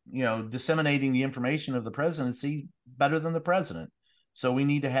disseminating the information of the presidency better than the president. So we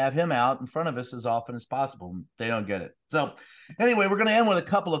need to have him out in front of us as often as possible. They don't get it. So anyway, we're going to end with a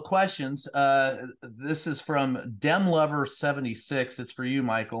couple of questions. This is from DemLover76. It's for you,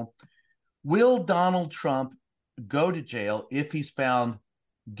 Michael. Will Donald Trump go to jail if he's found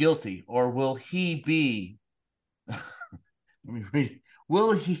guilty, or will he be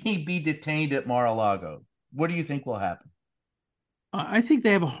will he be detained at Mar-a-Lago? What do you think will happen? I think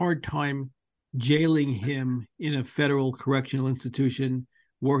they have a hard time jailing him in a federal correctional institution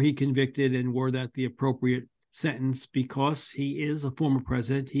were he convicted and were that the appropriate sentence, because he is a former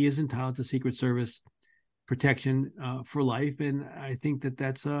president. He is entitled to Secret Service protection for life. And I think that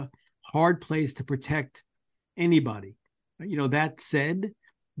that's a hard place to protect anybody. That said,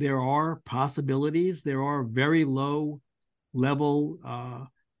 there are possibilities. There are very low level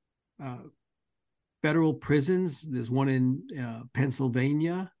federal prisons. There's one in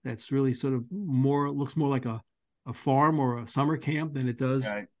Pennsylvania that's really sort of looks more like a farm or a summer camp than it does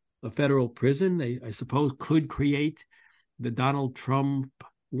a federal prison. They, I suppose, could create the Donald Trump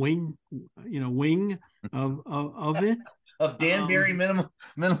wing of it. Of Danbury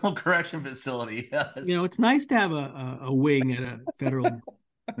minimal correction facility. It's nice to have a wing at a federal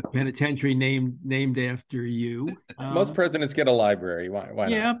penitentiary named after you. Most presidents get a library. Why not?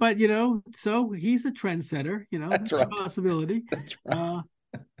 Yeah, but so he's a trendsetter. That's right. A possibility. That's right.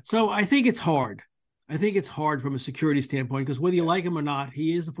 So I think it's hard. I think it's hard from a security standpoint, because whether you like him or not,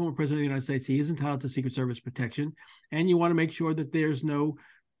 he is the former president of the United States. He is entitled to Secret Service protection, and you want to make sure that there's no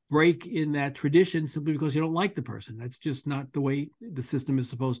break in that tradition simply because you don't like the person. That's just not the way the system is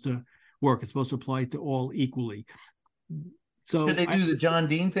supposed to work. It's supposed to apply to all equally. So could they do the John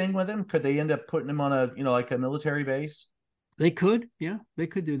Dean thing with him? Could they end up putting him on a like a military base? They could, yeah, they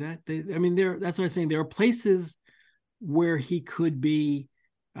could do that. That's what I'm saying. There are places where he could be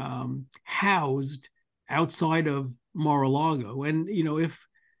housed outside of Mar-a-Lago, and if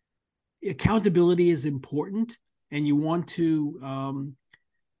accountability is important and you want to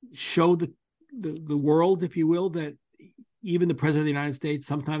show the world, if you will, that even the president of the United States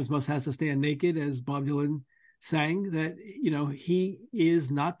sometimes has to stand naked, as Bob Dylan sang, that he is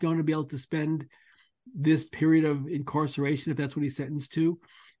not going to be able to spend this period of incarceration, if that's what he's sentenced to,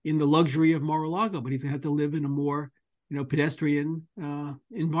 in the luxury of Mar-a-Lago, but he's going to have to live in a more pedestrian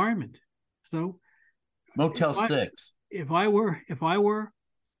environment. So Motel 6. If I were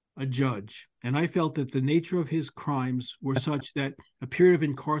a judge and I felt that the nature of his crimes were such that a period of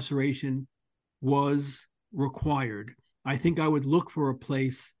incarceration was required, I think I would look for a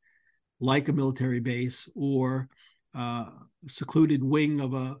place like a military base or a secluded wing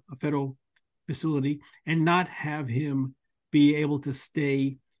of a federal facility, and not have him be able to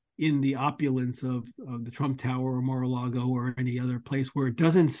stay in the opulence of the Trump Tower or Mar-a-Lago or any other place where it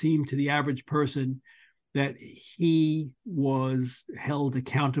doesn't seem to the average person that he was held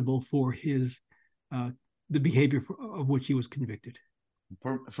accountable for his the behavior of which he was convicted.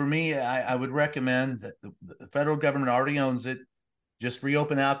 For me, I would recommend that the federal government already owns it. Just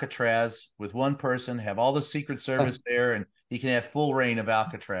reopen Alcatraz with one person, have all the Secret Service there, and he can have full reign of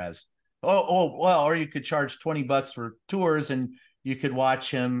Alcatraz. Well, or you could charge $20 for tours, and you could watch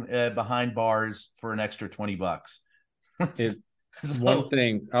him behind bars for an extra $20. One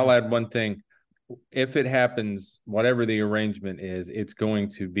thing, I'll add one thing. If it happens, whatever the arrangement is, it's going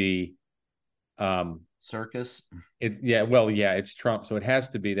to be circus. It's Trump, so it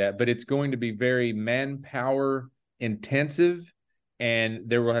has to be that, but it's going to be very manpower intensive, and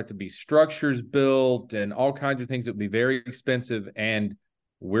there will have to be structures built and all kinds of things that will be very expensive, and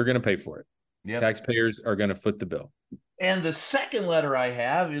we're going to pay for it. Yep. Taxpayers are going to foot the bill. And the second letter I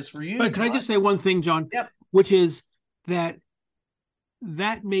have is for you. But can I just say one thing, John? Yep. Which is that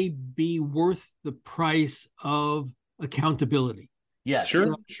may be worth the price of accountability. Yes.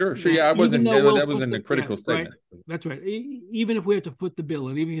 Sure. Yeah, I wasn't. That wasn't a critical statement. Right. That's right. Even if we have to foot the bill,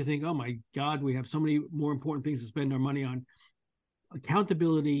 and even if you think, oh my God, we have so many more important things to spend our money on,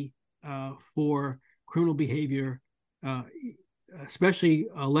 accountability for criminal behavior, especially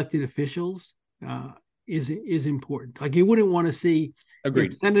elected officials, is important. Like, you wouldn't want to see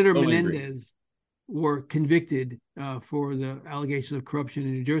if Senator Menendez were convicted for the allegations of corruption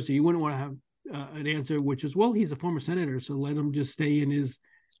in New Jersey. You wouldn't want to have an answer which is, well, he's a former senator, so let him just stay in his,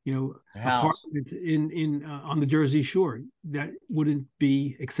 apartment in on the Jersey Shore. That wouldn't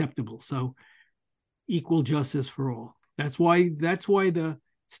be acceptable. So, equal justice for all. That's why the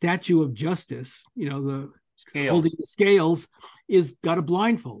statue of justice, the scales. Holding the scales, is got a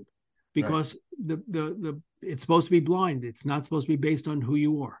blindfold, because the it's supposed to be blind. It's not supposed to be based on who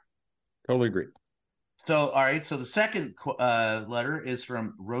you are. Totally agree. So, all right. So the second letter is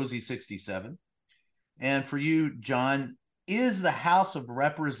from Rosie67. And for you, John, is the House of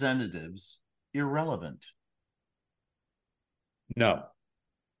Representatives irrelevant? No,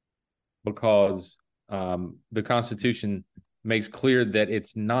 because the Constitution makes clear that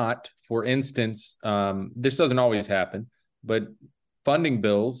it's not. For instance, this doesn't always happen, but funding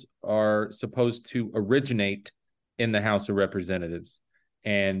bills are supposed to originate in the House of Representatives.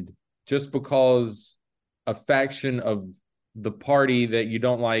 And just because a faction of the party that you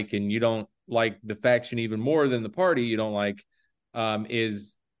don't like, and you don't like the faction even more than the party you don't like,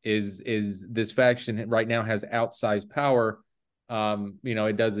 is this faction right now has outsized power,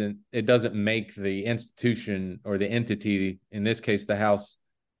 it doesn't make the institution or the entity, in this case the House,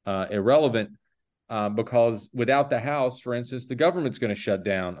 irrelevant, because without the House, for instance, the government's going to shut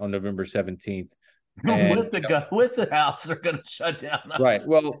down on November 17th. And, with the House, they're going to shut down. Right.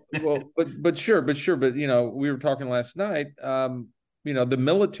 Well, but sure. We were talking last night. The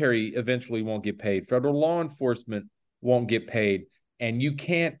military eventually won't get paid. Federal law enforcement won't get paid, and you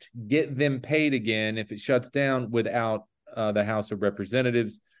can't get them paid again if it shuts down without the House of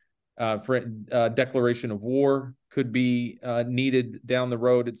Representatives. Declaration of war could be needed down the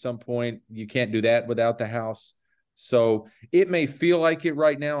road at some point. You can't do that without the House. So it may feel like it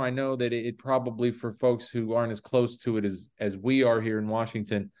right now. I know that it probably, for folks who aren't as close to it as we are here in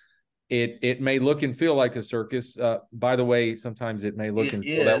Washington, it may look and feel like a circus. By the way, sometimes it may look and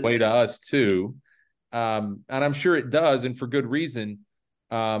feel that way to us too. And I'm sure it does, and for good reason.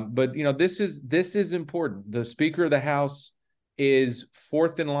 But this is important. The Speaker of the House is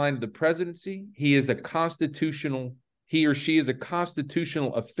fourth in line to the presidency. He or she is a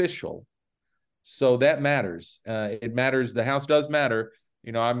constitutional official. So that matters. It matters. The House does matter.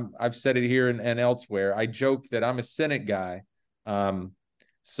 I've said it here and elsewhere. I joke that I'm a Senate guy.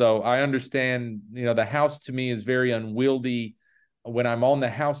 So I understand, the House to me is very unwieldy. When I'm on the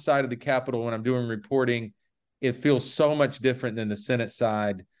House side of the Capitol, when I'm doing reporting, it feels so much different than the Senate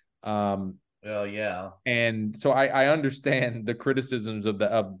side. Well, yeah. And so I understand the criticisms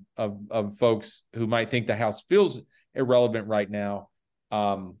of folks who might think the House feels irrelevant right now.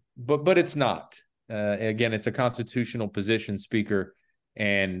 But it's not. Again, it's a constitutional position, Speaker,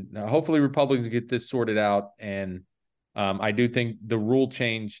 and hopefully Republicans get this sorted out. And I do think the rule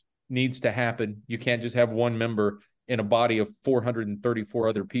change needs to happen. You can't just have one member in a body of 434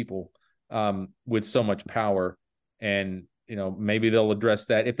 other people with so much power. And maybe they'll address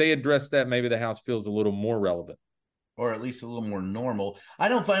that. If they address that, maybe the House feels a little more relevant, or at least a little more normal. I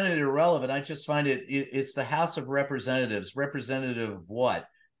don't find it irrelevant. I just find it's the House of Representatives. Representative of what?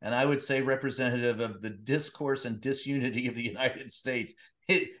 And I would say representative of the discourse and disunity of the United States.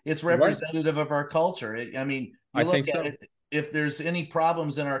 It's representative of our culture. I think so. If there's any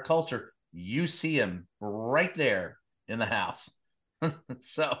problems in our culture, you see them right there in the House.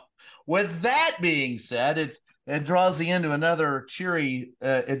 So with that being said, it draws the end to another cheery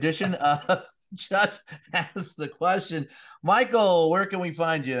edition of Just Ask the Question. Michael, where can we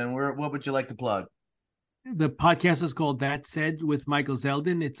find you, and what would you like to plug? The podcast is called That Said with Michael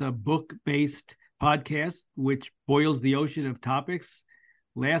Zeldin. It's a book-based podcast which boils the ocean of topics.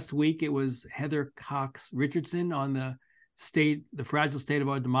 Last week, it was Heather Cox Richardson on the fragile state of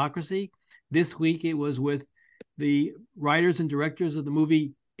our democracy. This week, it was with the writers and directors of the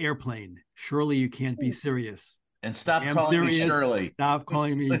movie Airplane. Surely You Can't Be Serious. And stop calling me Shirley. Stop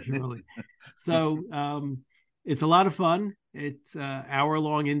calling me Shirley. So it's a lot of fun. It's an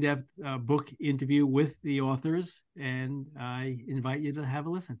hour-long, in-depth book interview with the authors, and I invite you to have a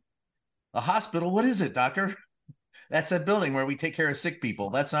listen. A hospital? What is it, doctor? That's a building where we take care of sick people.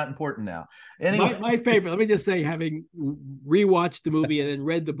 That's not important now. Anyway, my favorite, let me just say, having rewatched the movie and then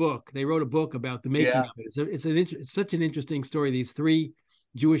read the book, they wrote a book about the making of it. It's such an interesting story. These three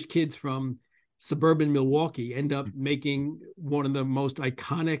Jewish kids from suburban Milwaukee end up making one of the most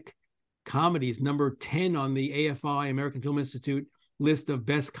iconic comedies, number 10 on the AFI, American Film Institute, list of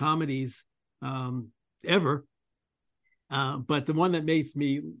best comedies ever. But the one that makes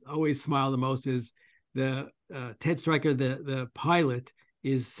me always smile the most is the Ted Stryker, the pilot,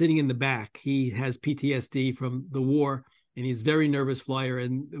 is sitting in the back. He has PTSD from the war, and he's a very nervous flyer.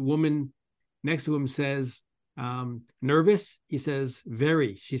 And the woman next to him says, nervous? He says,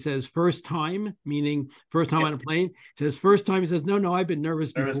 very. She says, first time, meaning first time on a plane. He says, first time. He says, no, I've been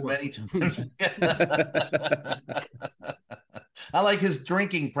nervous before. Many times. I like his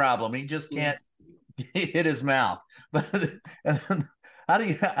drinking problem. He just can't hit his mouth. But how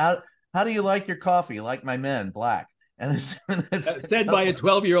do you like your coffee? Like my men, black. And it's said by a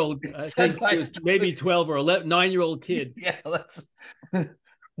 12-year-old, I think it was maybe 12 or 11, 9-year-old kid. Yeah,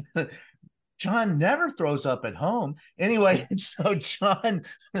 John never throws up at home. Anyway, so John,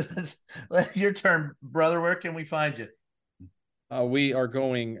 your turn, brother. Where can we find you? We are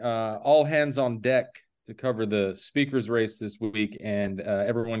going all hands on deck to cover the speakers race this week, and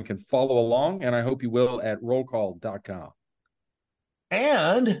everyone can follow along, and I hope you will, at rollcall.com.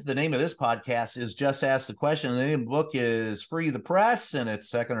 And the name of this podcast is Just Ask the Question. The name of the book is Free the Press, and it's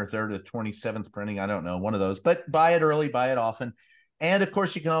 2nd or 3rd or 27th printing. I don't know, one of those. But buy it early, buy it often. And, of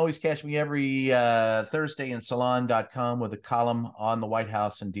course, you can always catch me every Thursday in salon.com with a column on the White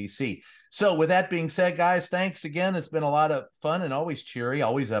House in D.C. So with that being said, guys, thanks again. It's been a lot of fun and always cheery,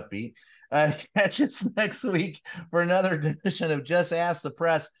 always upbeat. Catch us next week for another edition of Just Ask the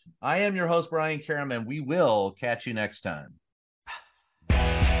Press. I am your host, Brian Karam, and we will catch you next time.